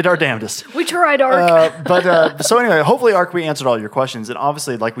our damnedest. We tried, Ark. So anyway, hopefully, Ark, we answered all your questions. And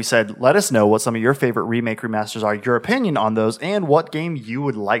obviously, like we said, let us know what some of your favorite remake remasters are, your opinion on those, and what game you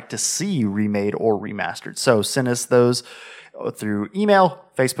would like to see remade or remastered. So send us those through email,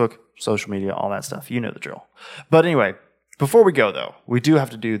 Facebook, social media, all that stuff. You know the drill. But anyway, before we go, though, we do have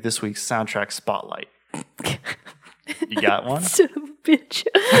to do this week's soundtrack spotlight. You got one? Son of a bitch.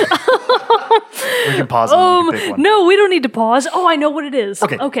 We can pause and you can pick one. No, we don't need to pause. Oh, I know what it is.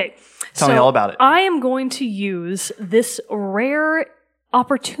 Okay. Tell me all about it. I am going to use this rare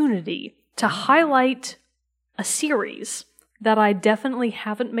opportunity to highlight a series that I definitely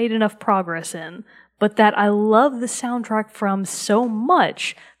haven't made enough progress in, but that I love the soundtrack from so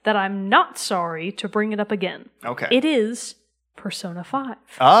much that I'm not sorry to bring it up again. Okay. It is Persona 5.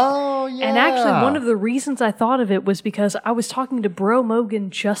 Oh, yeah. And actually, one of the reasons I thought of it was because I was talking to Bro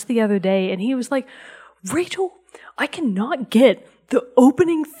Mogan just the other day, and he was like, "Rachel, I cannot get the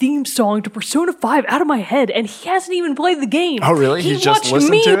opening theme song to Persona 5 out of my head," and he hasn't even played the game. Oh, really? He just watched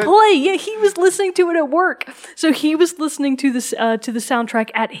listened me to it? play. Yeah, he was listening to it at work. So he was listening to this to the soundtrack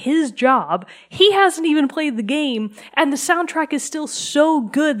at his job. He hasn't even played the game, and the soundtrack is still so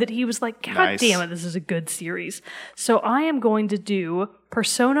good that he was like, "God damn it, this is a good series." So I am going to do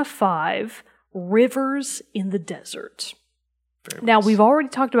Persona 5 Rivers in the Desert. Now, we've already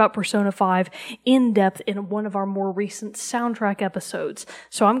talked about Persona 5 in depth in one of our more recent soundtrack episodes,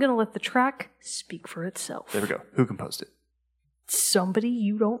 so I'm going to let the track speak for itself. There we go. Who composed it? Somebody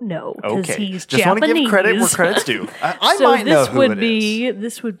you don't know, because he's Just Japanese. Want to give credit where credit's due. I so might know who it is.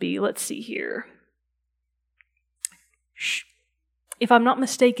 This would be, let's see here. If I'm not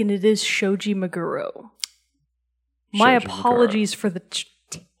mistaken, it is Shoji Meguro. My apologies for the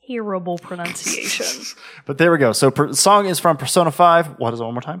terrible pronunciation. But there we go. So the song is from Persona 5. What is it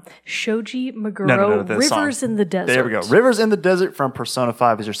one more time? Shoji Meguro, Rivers in the Desert. There we go. Rivers in the Desert from Persona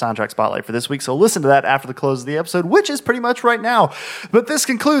 5 is your soundtrack spotlight for this week. So listen to that after the close of the episode, which is pretty much right now. But this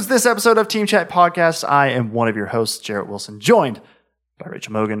concludes this episode of Team Chat Podcast. I am one of your hosts, Jarrett Wilson, joined by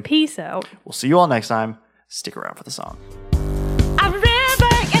Rachel Mogan. Peace out. We'll see you all next time. Stick around for the song.